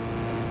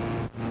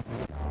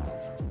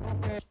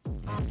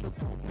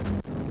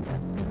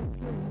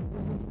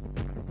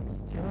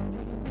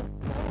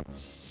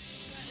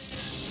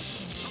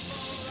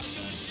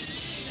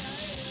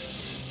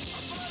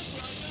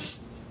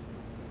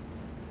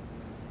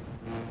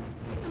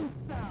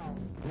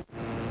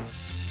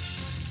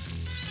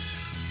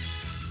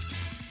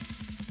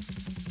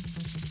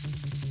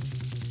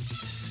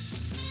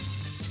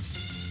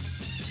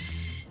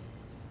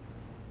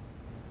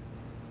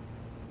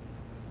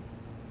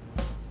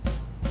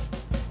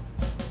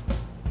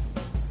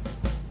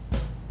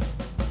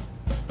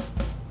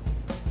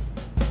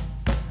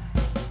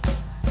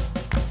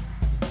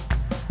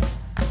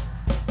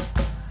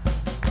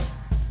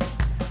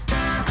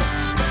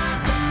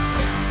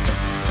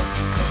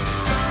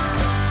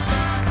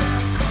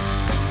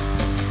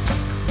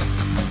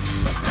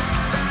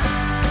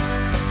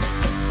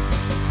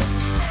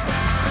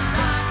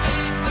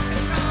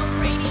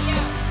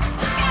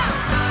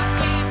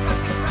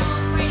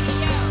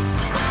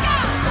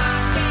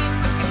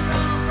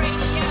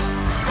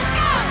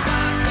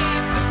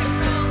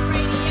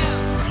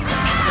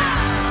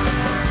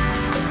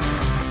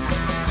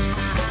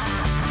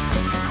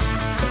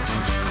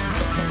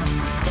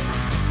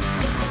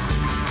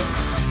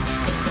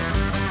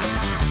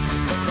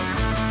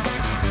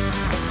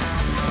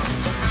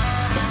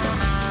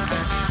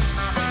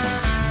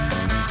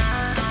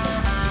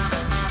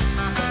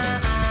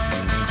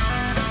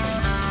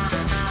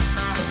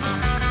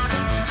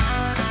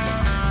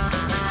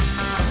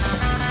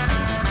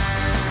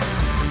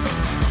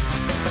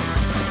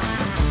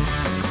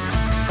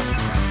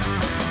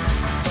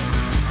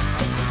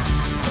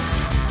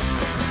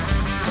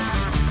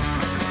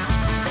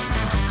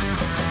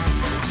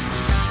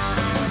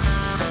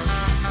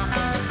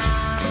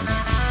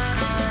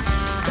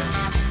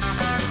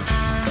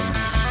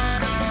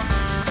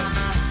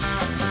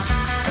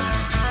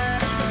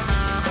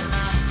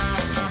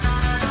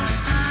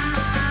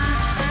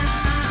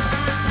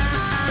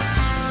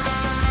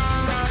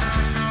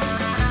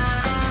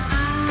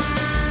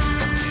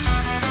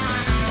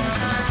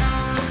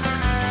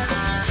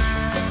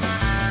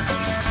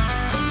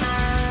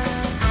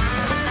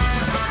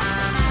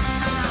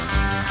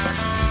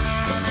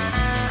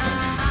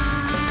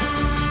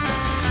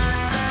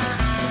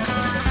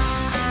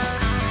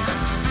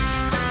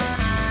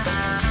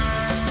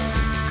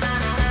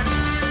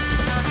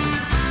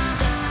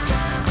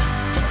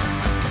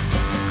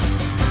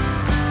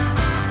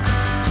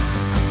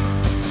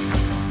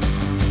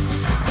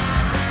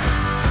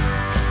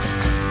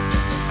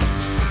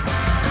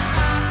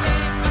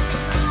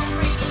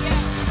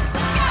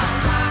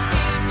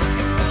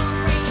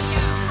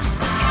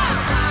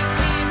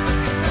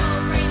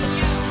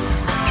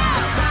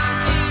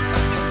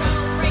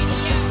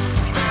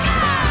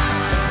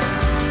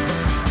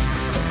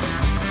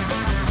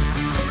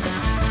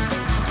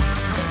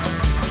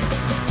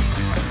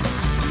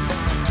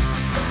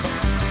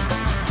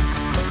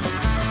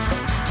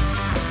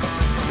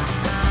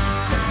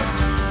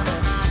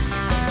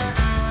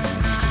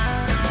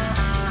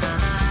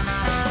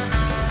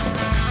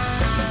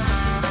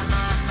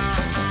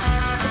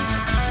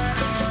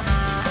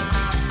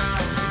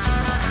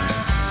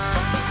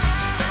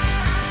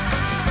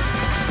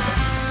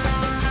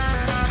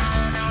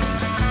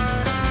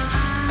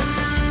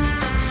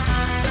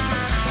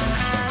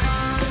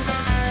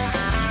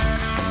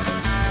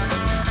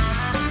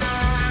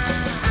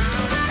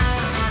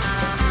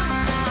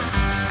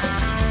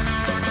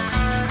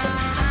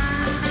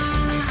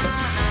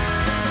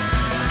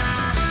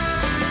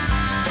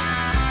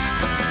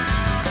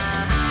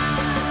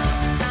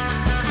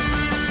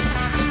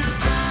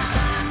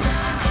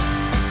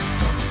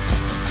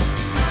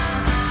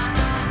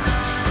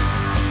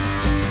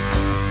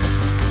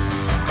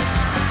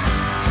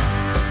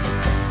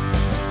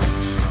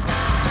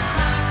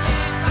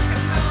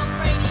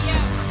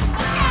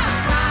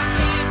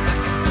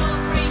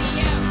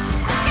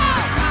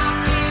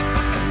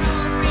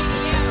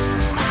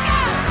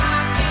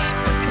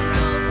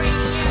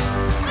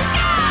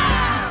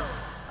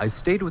 I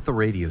stayed with the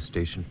radio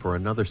station for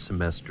another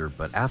semester,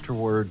 but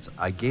afterwards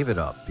I gave it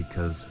up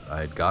because I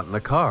had gotten a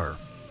car,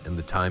 and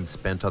the time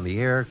spent on the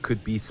air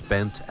could be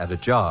spent at a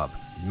job,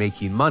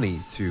 making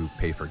money to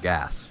pay for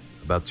gas.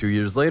 About 2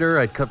 years later,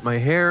 I'd cut my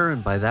hair,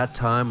 and by that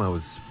time I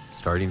was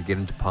starting to get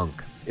into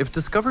punk. If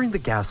discovering the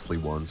Ghastly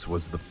Ones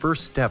was the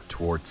first step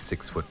towards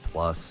 6 Foot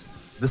Plus,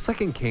 the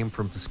second came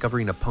from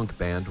discovering a punk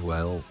band.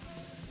 Well,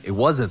 it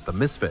wasn't the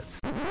Misfits.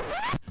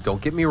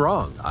 Don't get me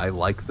wrong, I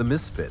like the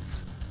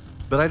Misfits,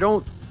 but I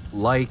don't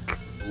like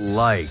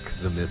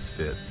the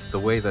Misfits the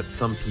way that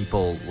some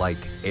people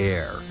like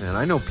Air. And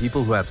I know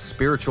people who have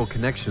spiritual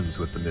connections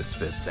with the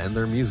Misfits and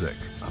their music.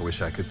 I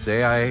wish I could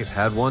say I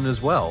had one as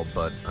well,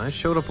 but I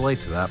showed up late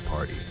to that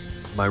party.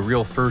 My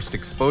real first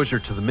exposure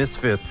to the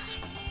Misfits,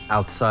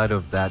 outside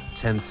of that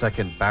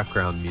 10-second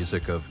background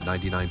music of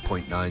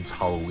 99.9's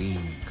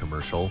Halloween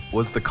commercial,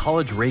 was the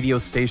college radio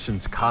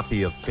station's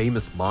copy of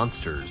Famous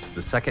Monsters,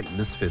 the second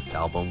Misfits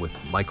album with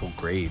Michael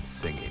Graves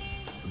singing.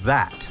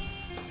 That,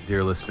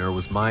 dear listener,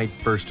 was my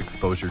first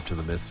exposure to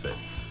the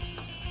Misfits.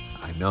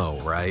 I know,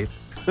 right?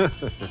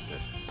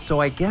 So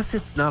I guess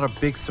it's not a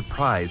big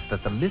surprise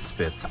that the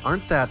Misfits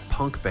aren't that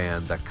punk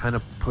band that kind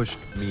of pushed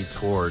me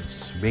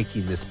towards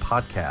making this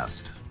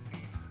podcast.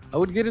 I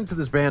would get into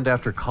this band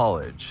after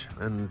college,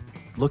 and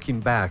looking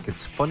back,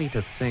 it's funny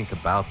to think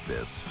about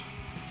this.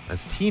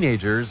 As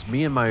teenagers,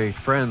 me and my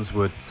friends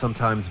would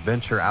sometimes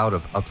venture out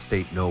of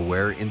upstate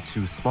nowhere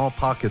into small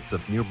pockets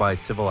of nearby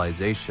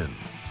civilization.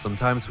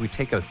 Sometimes we'd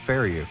take a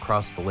ferry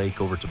across the lake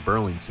over to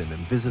Burlington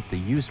and visit the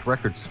used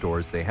record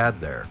stores they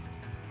had there.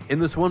 In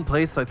this one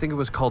place, I think it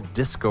was called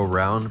Disco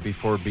Round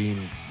before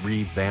being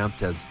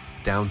revamped as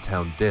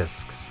Downtown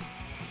Discs.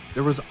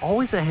 There was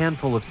always a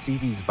handful of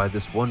CDs by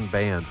this one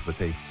band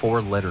with a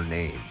 4-letter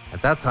name.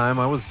 At that time,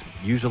 I was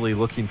usually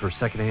looking for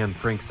secondhand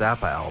Frank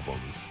Zappa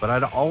albums, but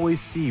I'd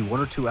always see 1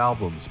 or 2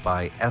 albums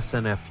by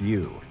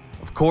SNFU.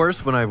 Of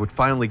course, when I would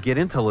finally get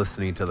into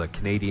listening to the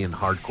Canadian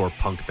hardcore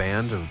punk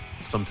band of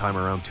sometime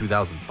around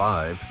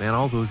 2005, man,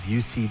 all those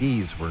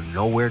UCDs were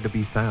nowhere to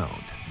be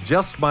found.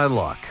 Just my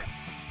luck.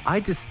 I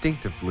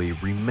distinctively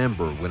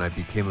remember when I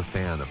became a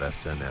fan of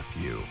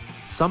SNFU.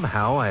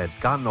 Somehow I had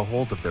gotten a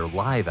hold of their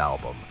live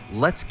album,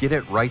 Let's Get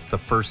It Right the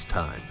First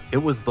Time. It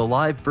was the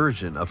live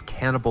version of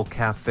Cannibal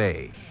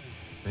Cafe.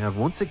 And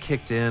once it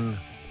kicked in,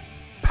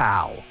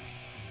 pow,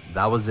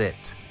 that was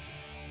it.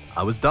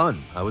 I was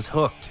done. I was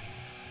hooked.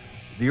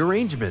 The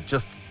arrangement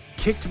just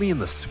kicked me in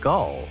the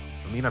skull.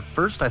 I mean, at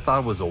first I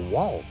thought it was a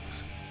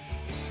waltz.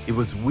 It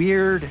was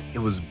weird. It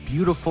was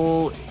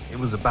beautiful. It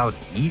was about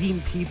eating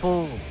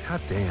people.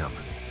 God damn.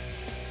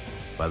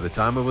 By the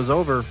time it was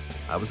over,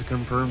 I was a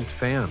confirmed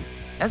fan.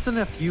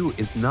 SNFU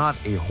is not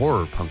a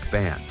horror punk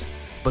band,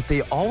 but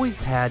they always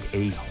had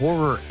a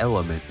horror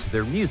element to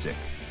their music,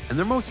 and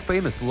their most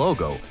famous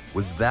logo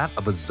was that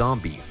of a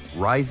zombie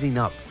rising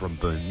up from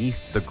beneath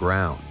the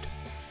ground.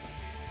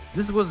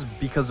 This was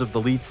because of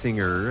the lead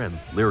singer and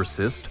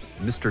lyricist,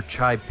 Mr.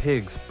 Chai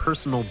Pig's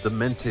personal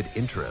demented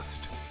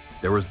interest.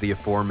 There was the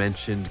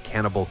aforementioned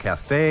Cannibal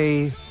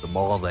Cafe, the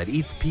mall that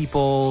eats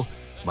people,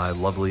 My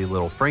Lovely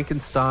Little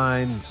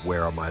Frankenstein,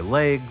 Where Are My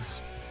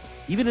Legs?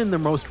 Even in their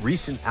most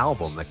recent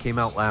album that came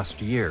out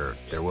last year,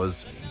 there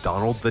was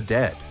Donald the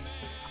Dead.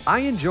 I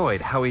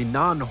enjoyed how a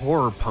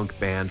non-horror punk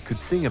band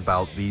could sing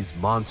about these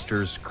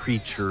monsters,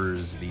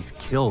 creatures, these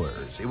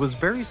killers. It was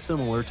very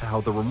similar to how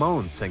the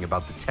Ramones sang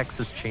about the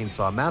Texas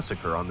Chainsaw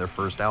Massacre on their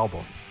first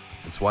album.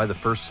 It's why the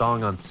first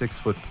song on 6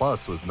 Foot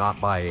Plus was not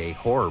by a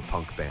horror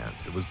punk band.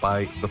 It was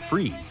by The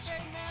Freeze,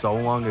 so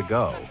long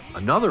ago.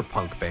 Another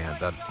punk band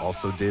that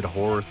also did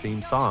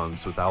horror-themed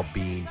songs without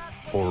being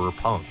horror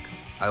punk.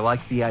 I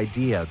like the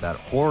idea that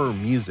horror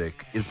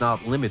music is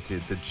not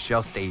limited to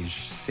just a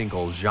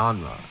single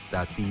genre,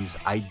 that these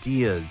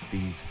ideas,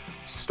 these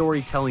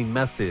storytelling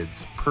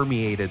methods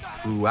permeated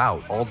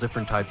throughout all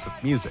different types of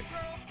music.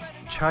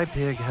 Chai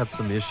Pig had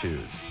some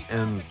issues,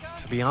 and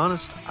to be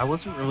honest, I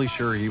wasn't really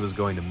sure he was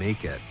going to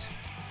make it.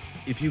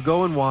 If you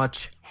go and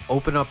watch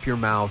Open Up Your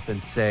Mouth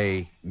and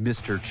Say,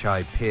 Mr.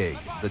 Chai Pig,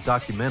 the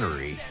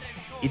documentary,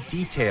 it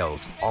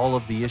details all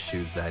of the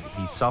issues that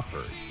he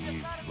suffered.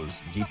 He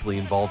was deeply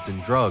involved in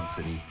drugs,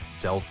 and he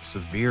dealt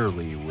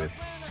severely with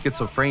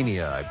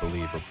schizophrenia, I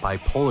believe, or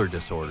bipolar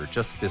disorder,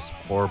 just this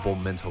horrible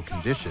mental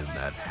condition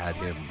that had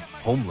him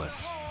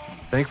homeless.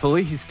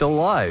 Thankfully, he's still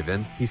alive,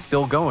 and he's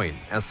still going.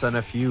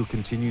 SNFU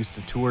continues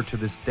to tour to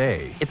this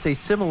day. It's a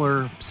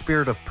similar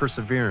spirit of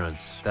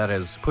perseverance that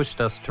has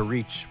pushed us to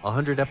reach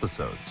 100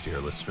 episodes, dear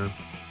listener.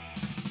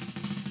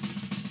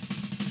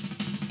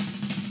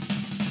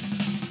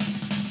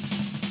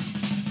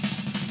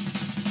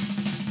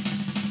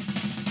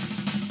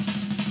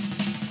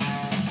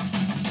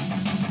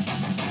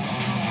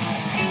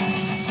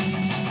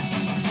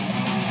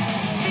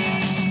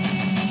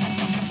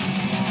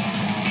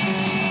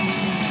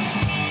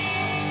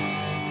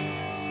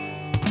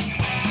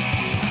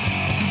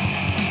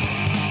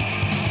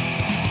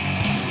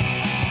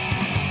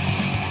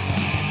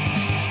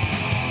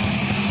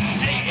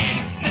 Late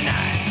in the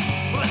night.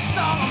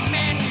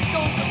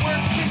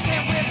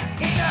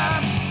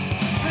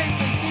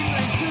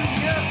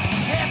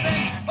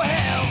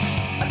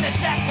 said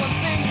that's one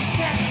thing you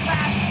can't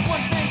decide.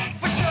 One thing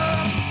for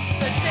sure,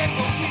 the dead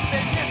will keep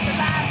this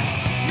alive.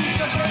 He's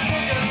a great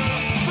digger,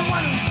 the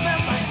one who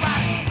smells like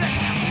rotten fish.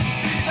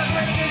 He's a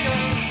great digger,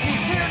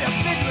 he's here to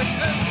bid you a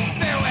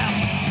farewell.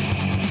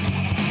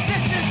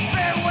 This is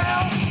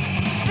farewell.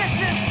 This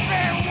is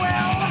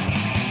farewell.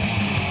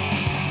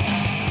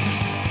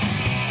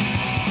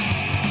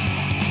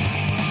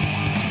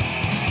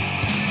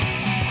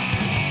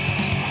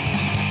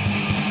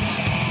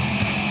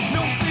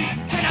 No sleep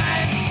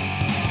tonight.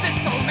 This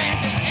old man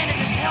just ended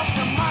his health.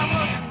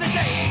 Tomorrow's the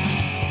day.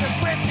 The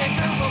grave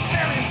digger will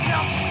bury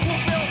himself.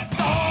 Will fill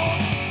the hole.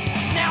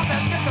 Now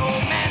that this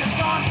old man is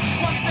gone,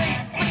 one thing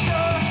for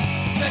sure,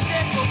 the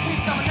dead will keep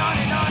coming on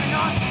and on and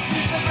on.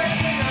 He's the grave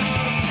digger,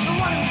 the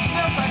one who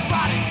smells like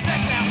rotting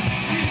flesh now.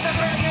 He's the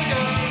grave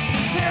digger,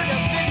 he's here to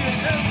bid you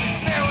a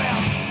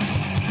farewell.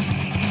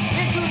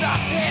 Into the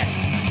pit,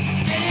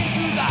 get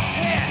into the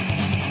pit.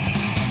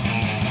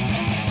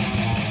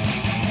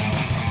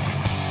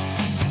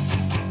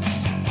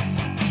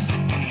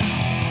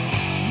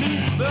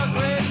 Meet the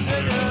grave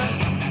digger.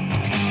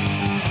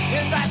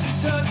 His icy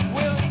touch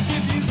will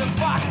give you the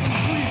fucking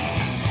creeps.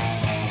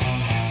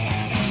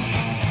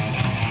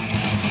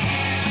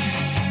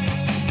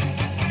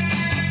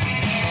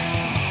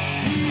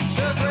 He's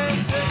the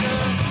grave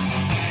digger.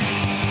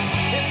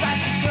 His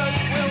icy touch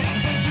will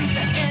give you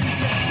the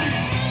endless sleep.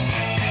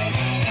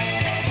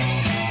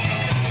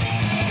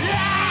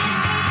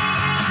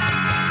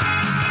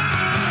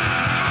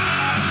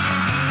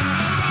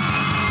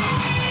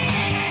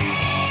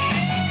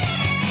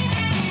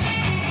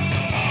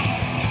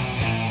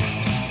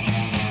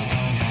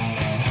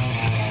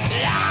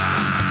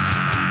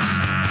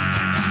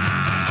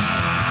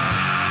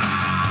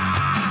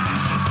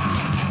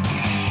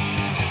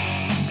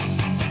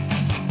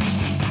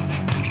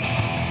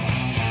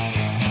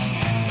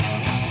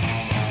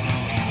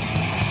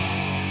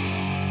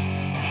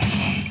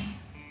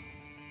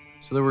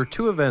 So there were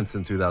two events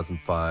in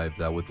 2005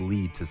 that would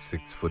lead to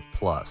 6 Foot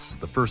Plus.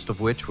 The first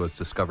of which was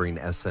discovering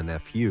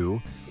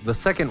SNFU. The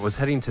second was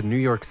heading to New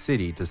York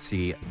City to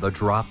see the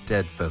Drop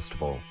Dead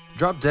Festival.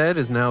 Drop Dead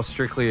is now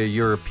strictly a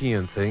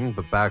European thing,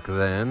 but back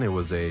then it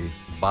was a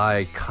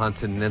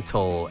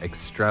bi-continental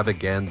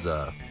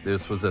extravaganza.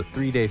 This was a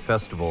 3-day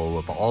festival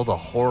of all the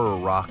horror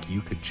rock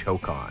you could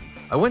choke on.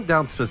 I went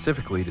down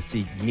specifically to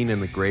see Geen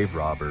and the Grave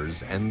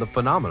Robbers and the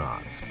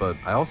Phenomenauts, but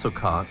I also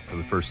caught, for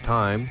the first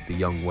time, the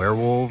Young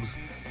Werewolves,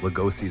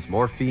 Lugosi's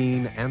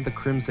Morphine, and the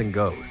Crimson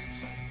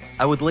Ghosts.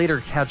 I would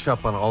later catch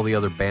up on all the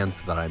other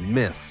bands that I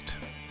missed.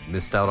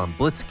 Missed out on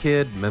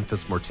Blitzkid,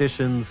 Memphis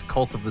Morticians,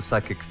 Cult of the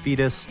Psychic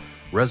Fetus,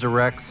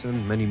 Resurrects,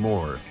 and many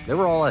more. They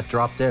were all at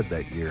Drop Dead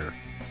that year.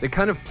 They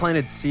kind of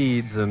planted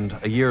seeds, and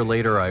a year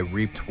later I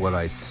reaped what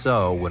I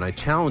sow when I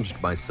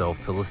challenged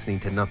myself to listening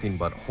to nothing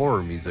but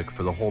horror music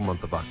for the whole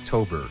month of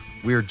October.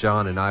 Weird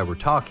John and I were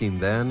talking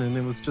then, and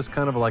it was just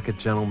kind of like a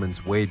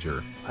gentleman's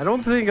wager. I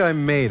don't think I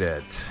made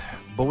it,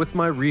 but with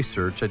my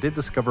research I did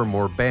discover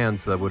more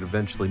bands that would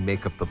eventually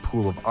make up the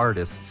pool of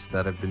artists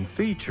that have been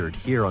featured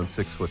here on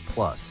 6 Foot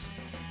Plus.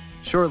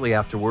 Shortly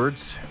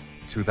afterwards,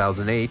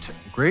 2008,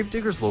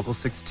 Gravediggers Local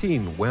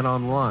 16 went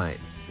online.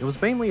 It was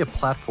mainly a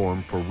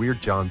platform for Weird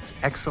John's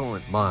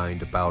excellent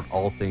mind about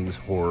all things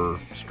horror,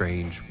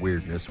 strange,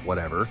 weirdness,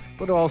 whatever,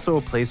 but also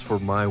a place for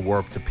my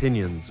warped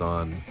opinions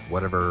on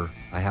whatever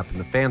I happened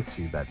to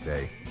fancy that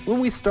day. When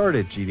we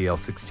started GDL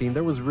 16,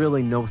 there was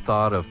really no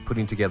thought of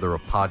putting together a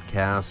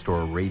podcast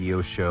or a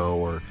radio show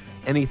or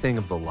anything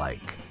of the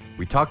like.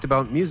 We talked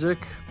about music,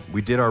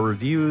 we did our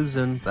reviews,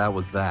 and that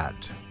was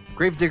that.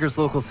 Gravediggers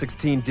Local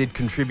 16 did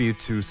contribute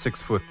to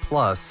 6 Foot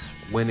Plus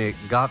when it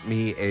got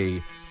me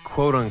a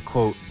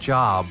quote-unquote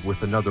job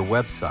with another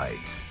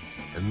website.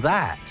 And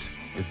that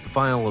is the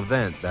final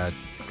event that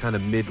kind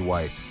of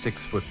midwifed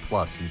 6 Foot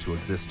Plus into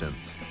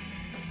existence.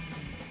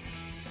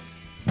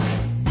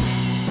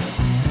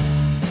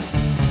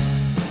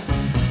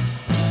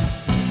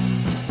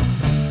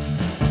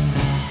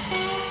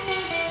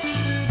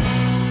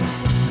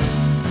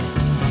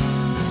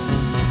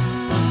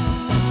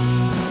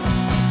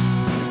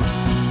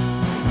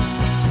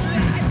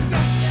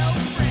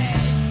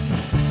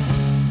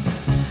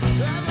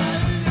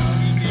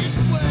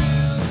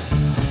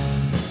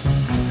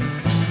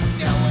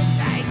 No one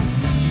likes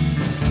me,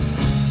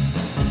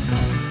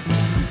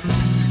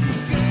 especially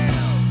girls.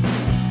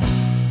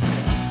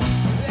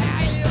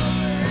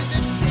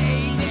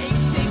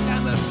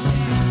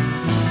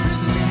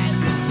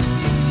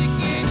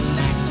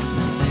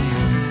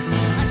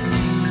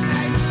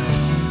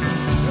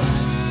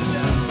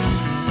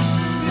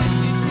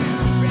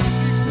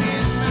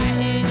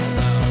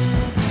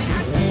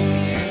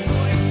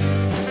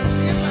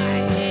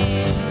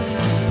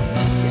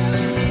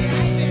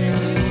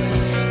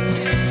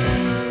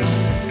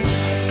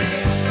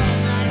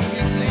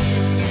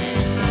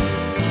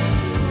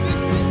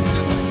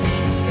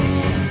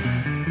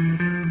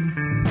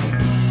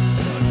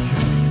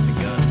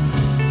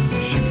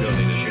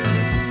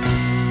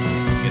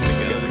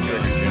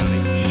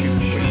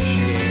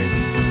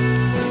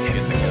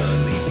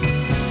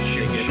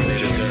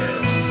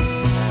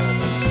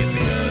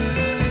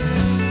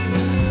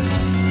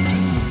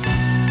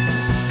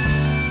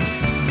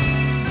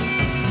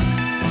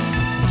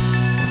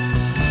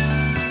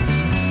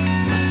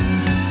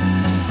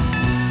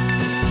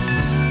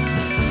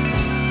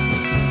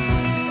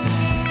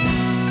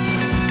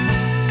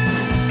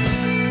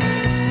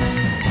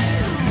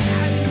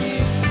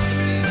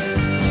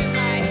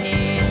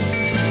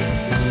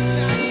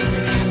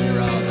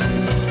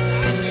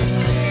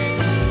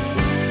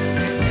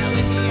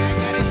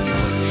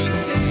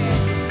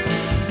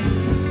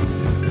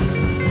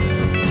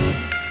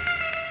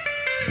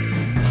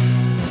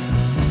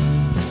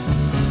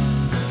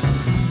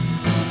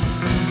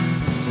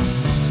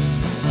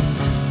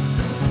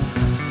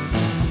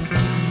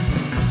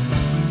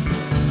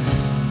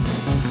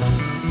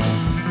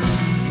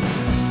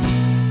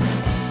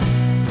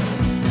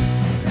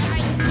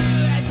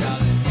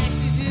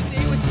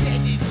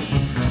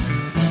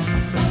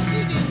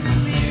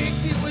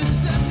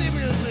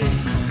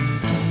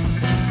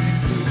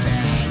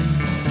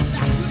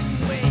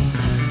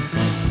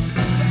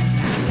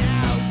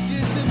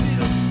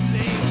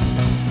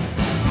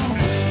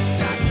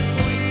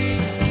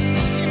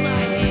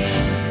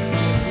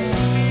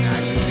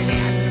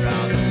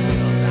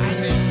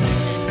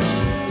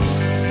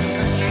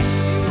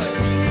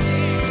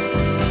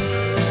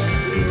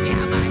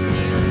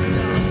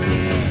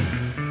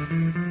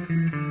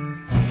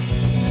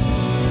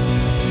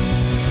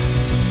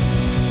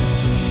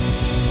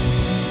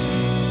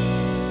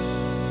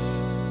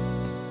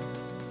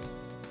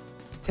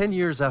 10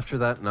 years after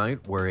that night,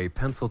 where a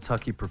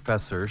Pennsylvania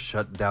professor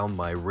shut down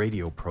my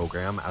radio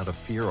program out of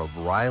fear of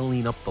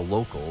riling up the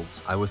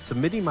locals, I was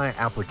submitting my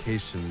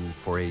application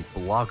for a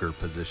blogger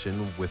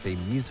position with a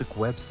music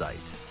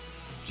website.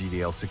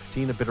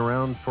 GDL16 had been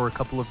around for a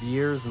couple of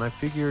years, and I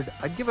figured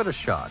I'd give it a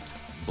shot.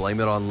 Blame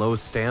it on low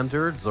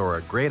standards or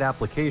a great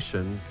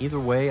application, either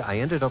way, I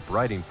ended up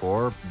writing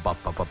for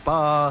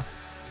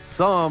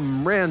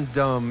some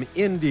random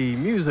indie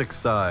music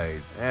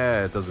site.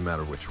 It doesn't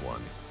matter which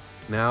one.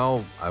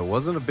 Now, I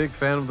wasn't a big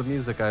fan of the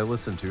music I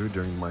listened to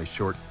during my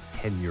short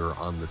tenure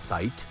on the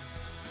site,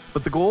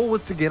 but the goal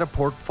was to get a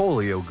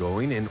portfolio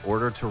going in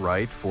order to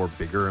write for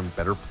bigger and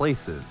better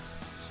places.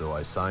 So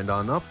I signed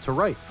on up to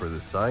write for the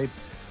site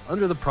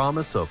under the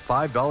promise of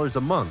 $5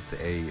 a month,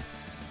 a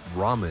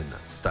ramen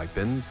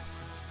stipend,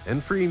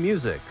 and free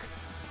music,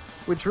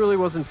 which really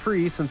wasn't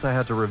free since I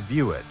had to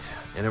review it,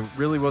 and it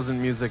really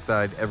wasn't music that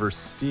I'd ever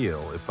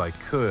steal if I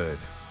could,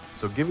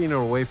 so giving it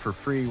away for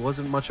free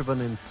wasn't much of an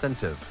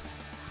incentive.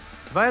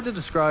 If I had to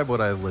describe what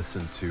I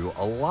listened to,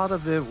 a lot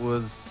of it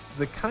was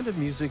the kind of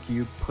music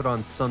you put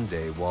on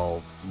Sunday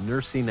while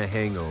nursing a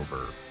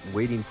hangover,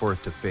 waiting for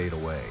it to fade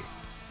away.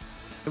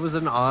 It was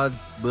an odd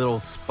little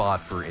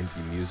spot for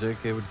indie music.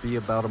 It would be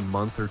about a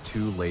month or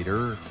two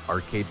later,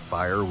 Arcade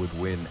Fire would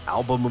win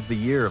Album of the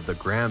Year of the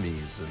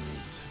Grammys,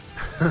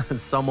 and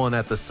someone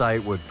at the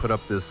site would put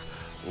up this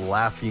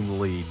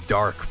laughingly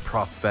dark,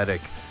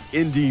 prophetic,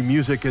 indie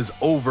music is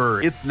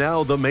over, it's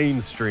now the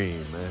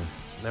mainstream.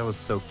 That was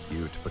so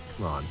cute, but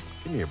come on,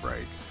 give me a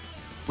break.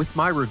 With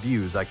my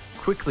reviews, I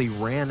quickly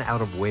ran out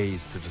of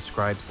ways to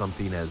describe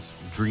something as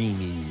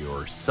dreamy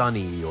or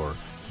sunny or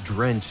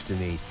drenched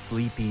in a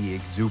sleepy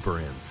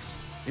exuberance.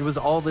 It was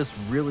all this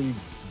really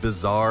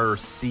bizarre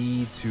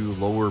C to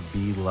lower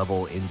B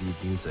level indie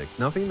music.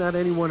 Nothing that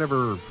anyone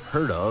ever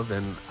heard of,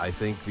 and I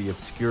think the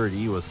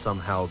obscurity was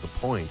somehow the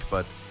point,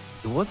 but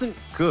it wasn't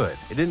good.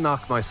 It didn't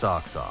knock my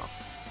socks off.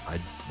 I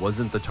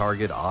wasn't the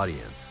target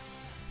audience.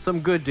 Some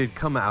good did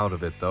come out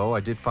of it, though. I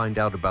did find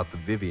out about the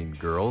Vivian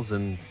Girls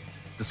and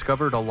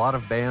discovered a lot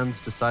of bands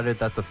decided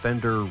that the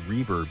Fender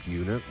Reverb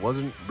unit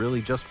wasn't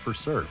really just for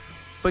surf.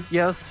 But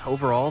yes,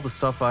 overall, the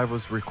stuff I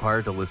was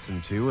required to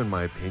listen to, in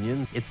my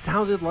opinion, it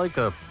sounded like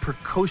a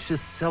precocious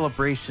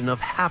celebration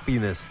of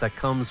happiness that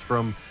comes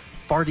from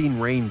farting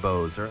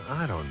rainbows, or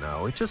I don't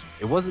know.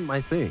 It wasn't my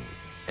thing.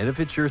 And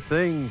if it's your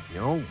thing,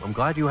 I'm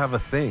glad you have a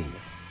thing.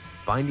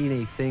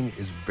 Finding a thing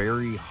is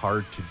very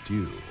hard to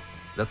do.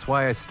 That's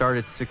why I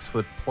started 6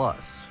 Foot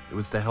Plus. It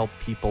was to help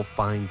people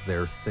find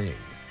their thing.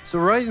 So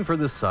writing for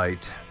this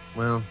site,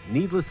 well,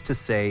 needless to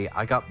say,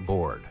 I got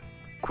bored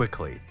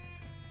quickly.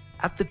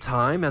 At the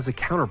time, as a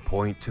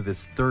counterpoint to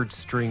this third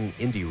string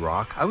indie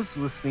rock, I was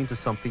listening to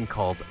something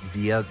called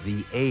Via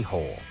the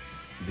A-Hole,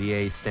 the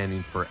A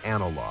standing for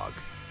analog.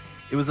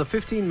 It was a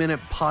 15-minute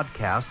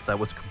podcast that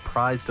was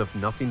comprised of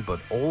nothing but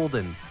old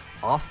and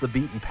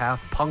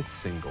off-the-beaten-path punk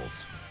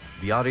singles.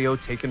 The audio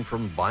taken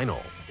from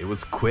vinyl. It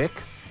was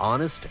quick,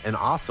 honest, and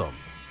awesome.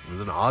 It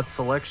was an odd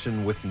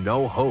selection with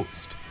no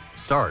host.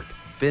 Start,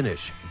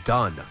 finish,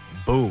 done,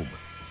 boom.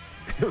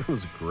 It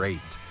was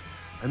great.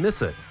 I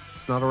miss it.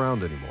 It's not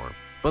around anymore.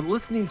 But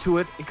listening to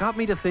it, it got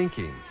me to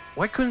thinking,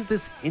 why couldn't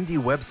this indie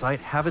website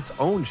have its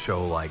own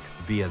show like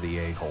Via the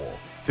A-Hole?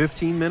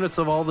 15 minutes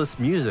of all this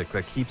music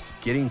that keeps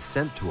getting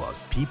sent to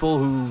us. People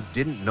who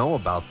didn't know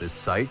about this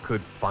site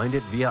could find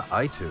it via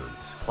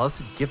iTunes.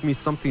 Plus, it'd give me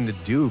something to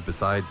do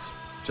besides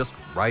just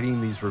writing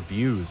these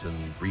reviews and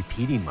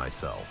repeating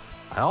myself.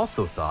 I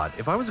also thought,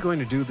 if I was going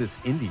to do this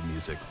indie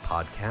music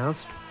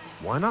podcast,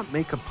 why not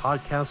make a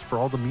podcast for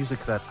all the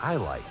music that I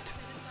liked?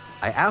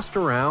 I asked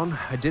around,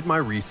 I did my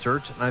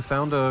research, and I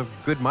found a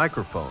good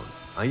microphone.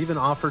 I even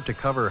offered to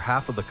cover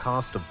half of the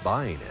cost of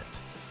buying it.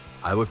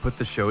 I would put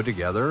the show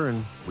together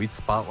and we'd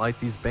spotlight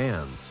these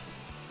bands.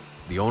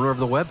 The owner of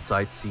the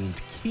website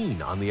seemed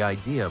keen on the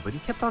idea, but he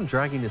kept on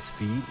dragging his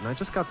feet, and I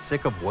just got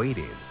sick of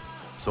waiting.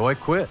 So I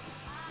quit.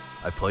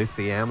 I placed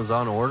the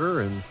Amazon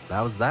order, and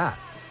that was that.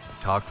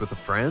 I talked with a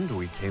friend,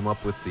 we came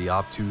up with the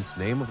obtuse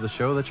name of the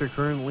show that you're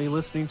currently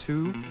listening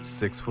to,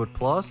 6 Foot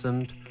Plus,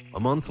 and a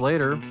month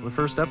later, the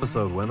first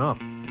episode went up.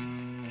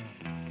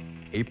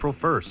 April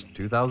 1st,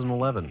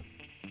 2011,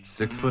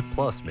 6 Foot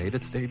Plus made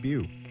its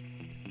debut.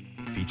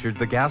 Featured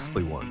the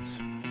Ghastly Ones,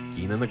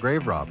 Keen and the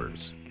Grave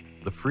Robbers,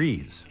 The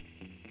Freeze.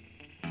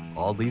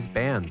 All these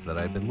bands that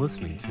I've been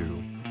listening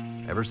to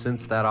ever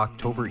since that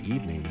October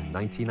evening in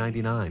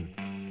 1999.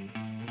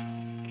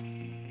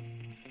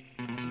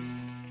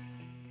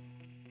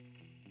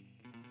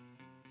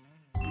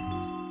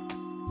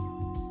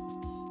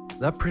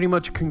 That pretty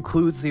much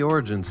concludes the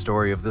origin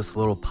story of this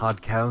little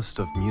podcast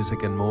of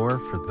music and more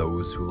for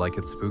those who like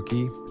it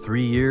spooky.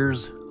 3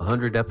 years,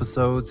 100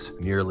 episodes,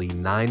 nearly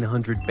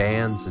 900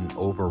 bands, and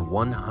over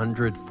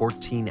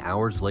 114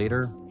 hours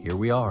later, here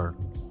we are.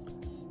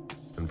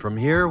 And from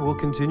here, we'll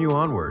continue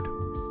onward.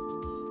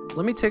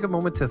 Let me take a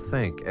moment to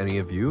thank any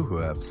of you who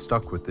have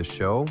stuck with this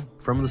show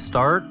from the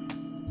start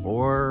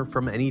or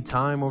from any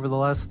time over the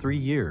last 3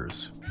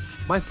 years.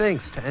 My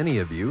thanks to any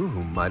of you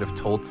who might have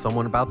told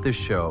someone about this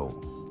show,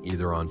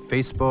 either on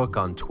Facebook,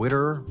 on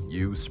Twitter.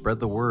 You spread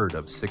the word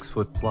of 6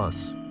 Foot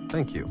Plus.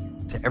 Thank you.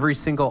 To every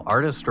single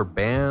artist or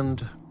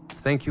band,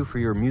 thank you for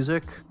your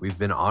music. We've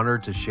been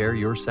honored to share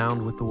your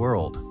sound with the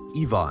world.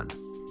 Yvonne,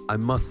 I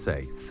must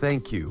say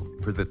thank you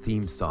for the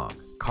theme song,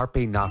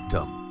 Carpe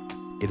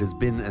Noctem. It has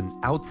been an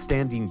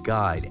outstanding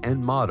guide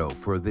and motto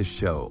for this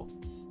show.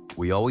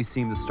 We always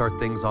seem to start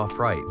things off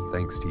right,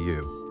 thanks to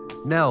you.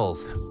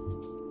 Nels,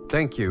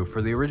 thank you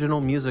for the original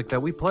music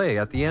that we play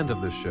at the end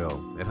of the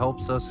show. It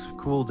helps us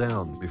cool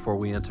down before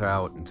we enter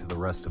out into the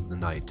rest of the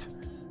night.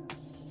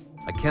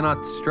 I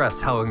cannot stress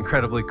how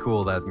incredibly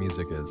cool that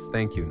music is.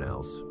 Thank you,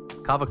 Nels.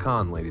 Kava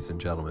Khan, ladies and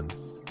gentlemen.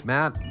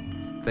 Matt,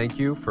 thank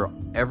you for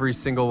every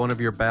single one of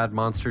your bad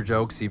monster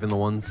jokes, even the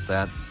ones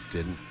that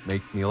didn't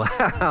make me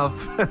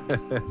laugh.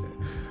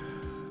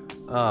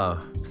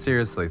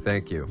 Seriously,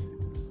 thank you.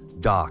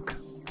 Doc,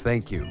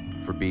 thank you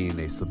for being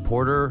a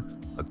supporter,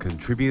 a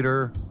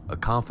contributor, a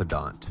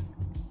confidant.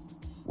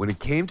 When it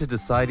came to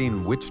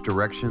deciding which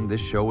direction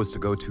this show was to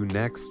go to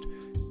next,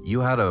 you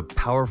had a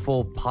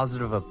powerful,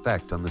 positive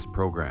effect on this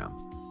program.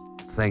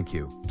 Thank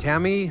you.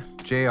 Tammy,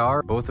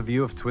 JR, both of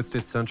you of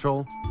Twisted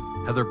Central,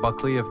 Heather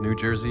Buckley of New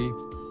Jersey,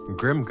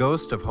 Grim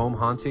Ghost of Home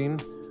Haunting,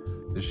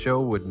 the show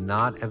would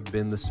not have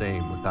been the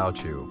same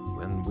without you,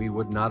 and we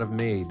would not have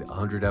made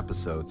 100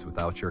 episodes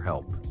without your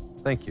help.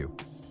 Thank you.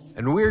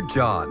 And Weird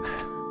John,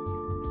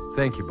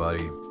 thank you,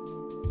 buddy.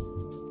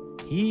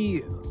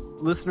 He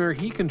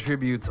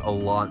contributes a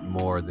lot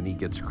more than he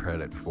gets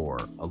credit for.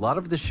 A lot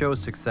of the show's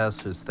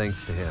success is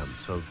thanks to him,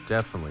 so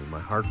definitely my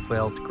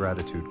heartfelt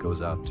gratitude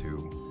goes out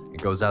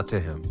to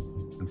him.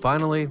 And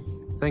finally,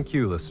 thank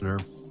you, listener,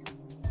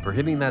 for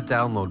hitting that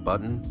download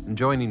button and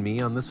joining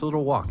me on this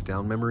little walk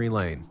down memory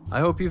lane. I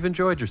hope you've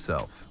enjoyed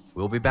yourself.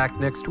 We'll be back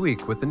next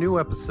week with a new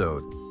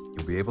episode.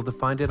 You'll be able to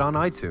find it on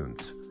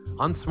iTunes,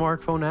 on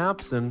smartphone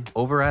apps, and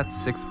over at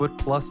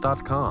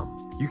 6footplus.com.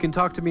 You can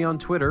talk to me on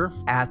Twitter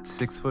at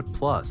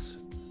 6footplus.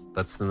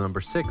 That's the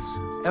number 6,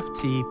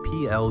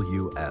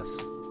 FTPLUS.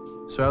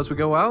 So as we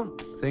go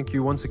out, thank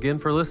you once again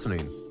for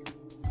listening.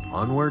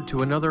 Onward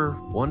to another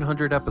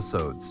 100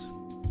 episodes.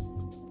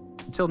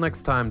 Until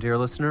next time, dear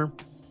listener,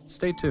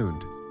 stay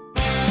tuned.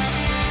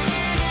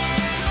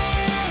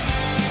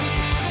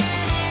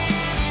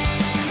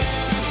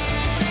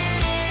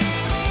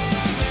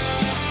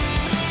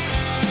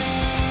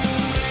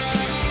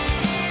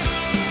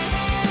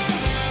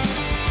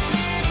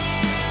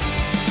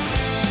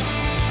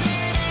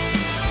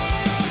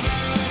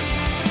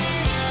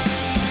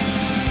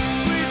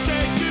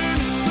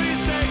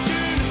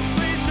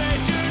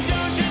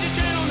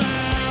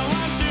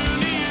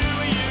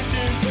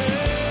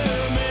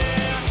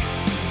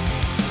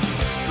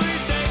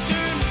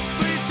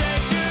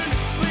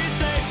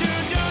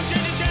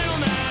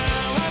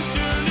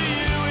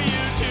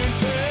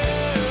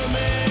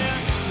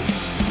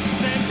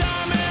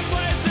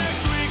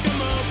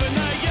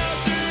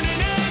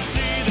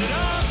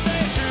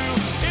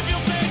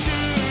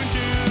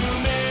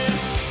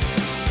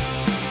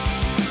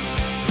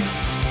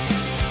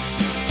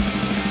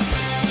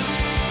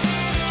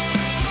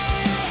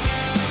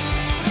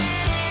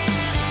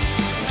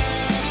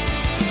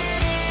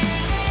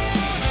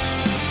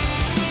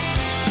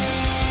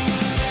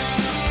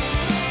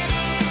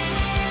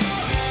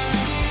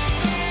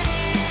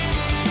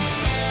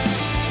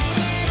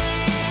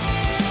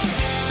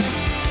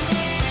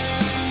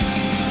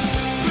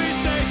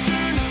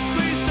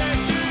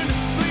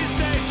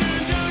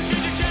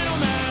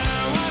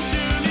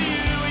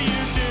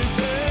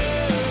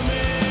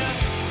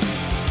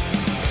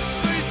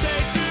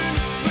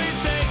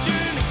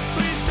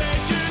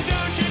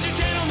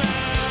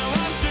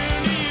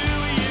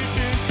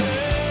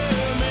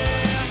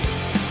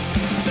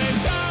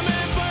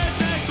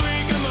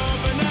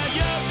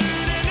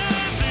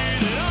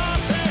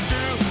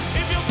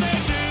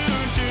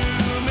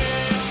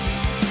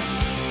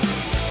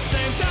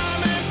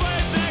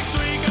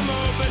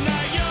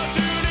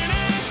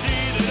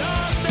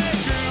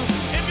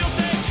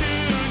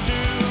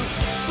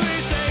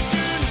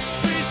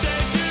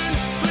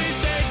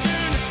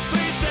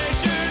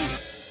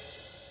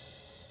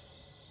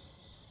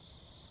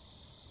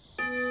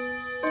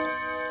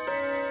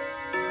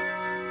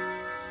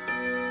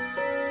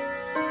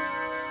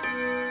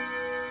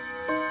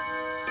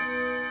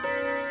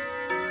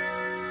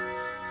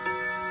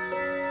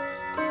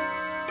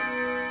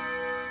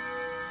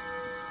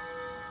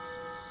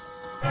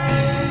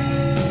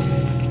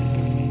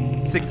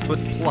 Six Foot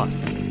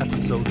Plus,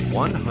 episode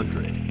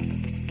 100.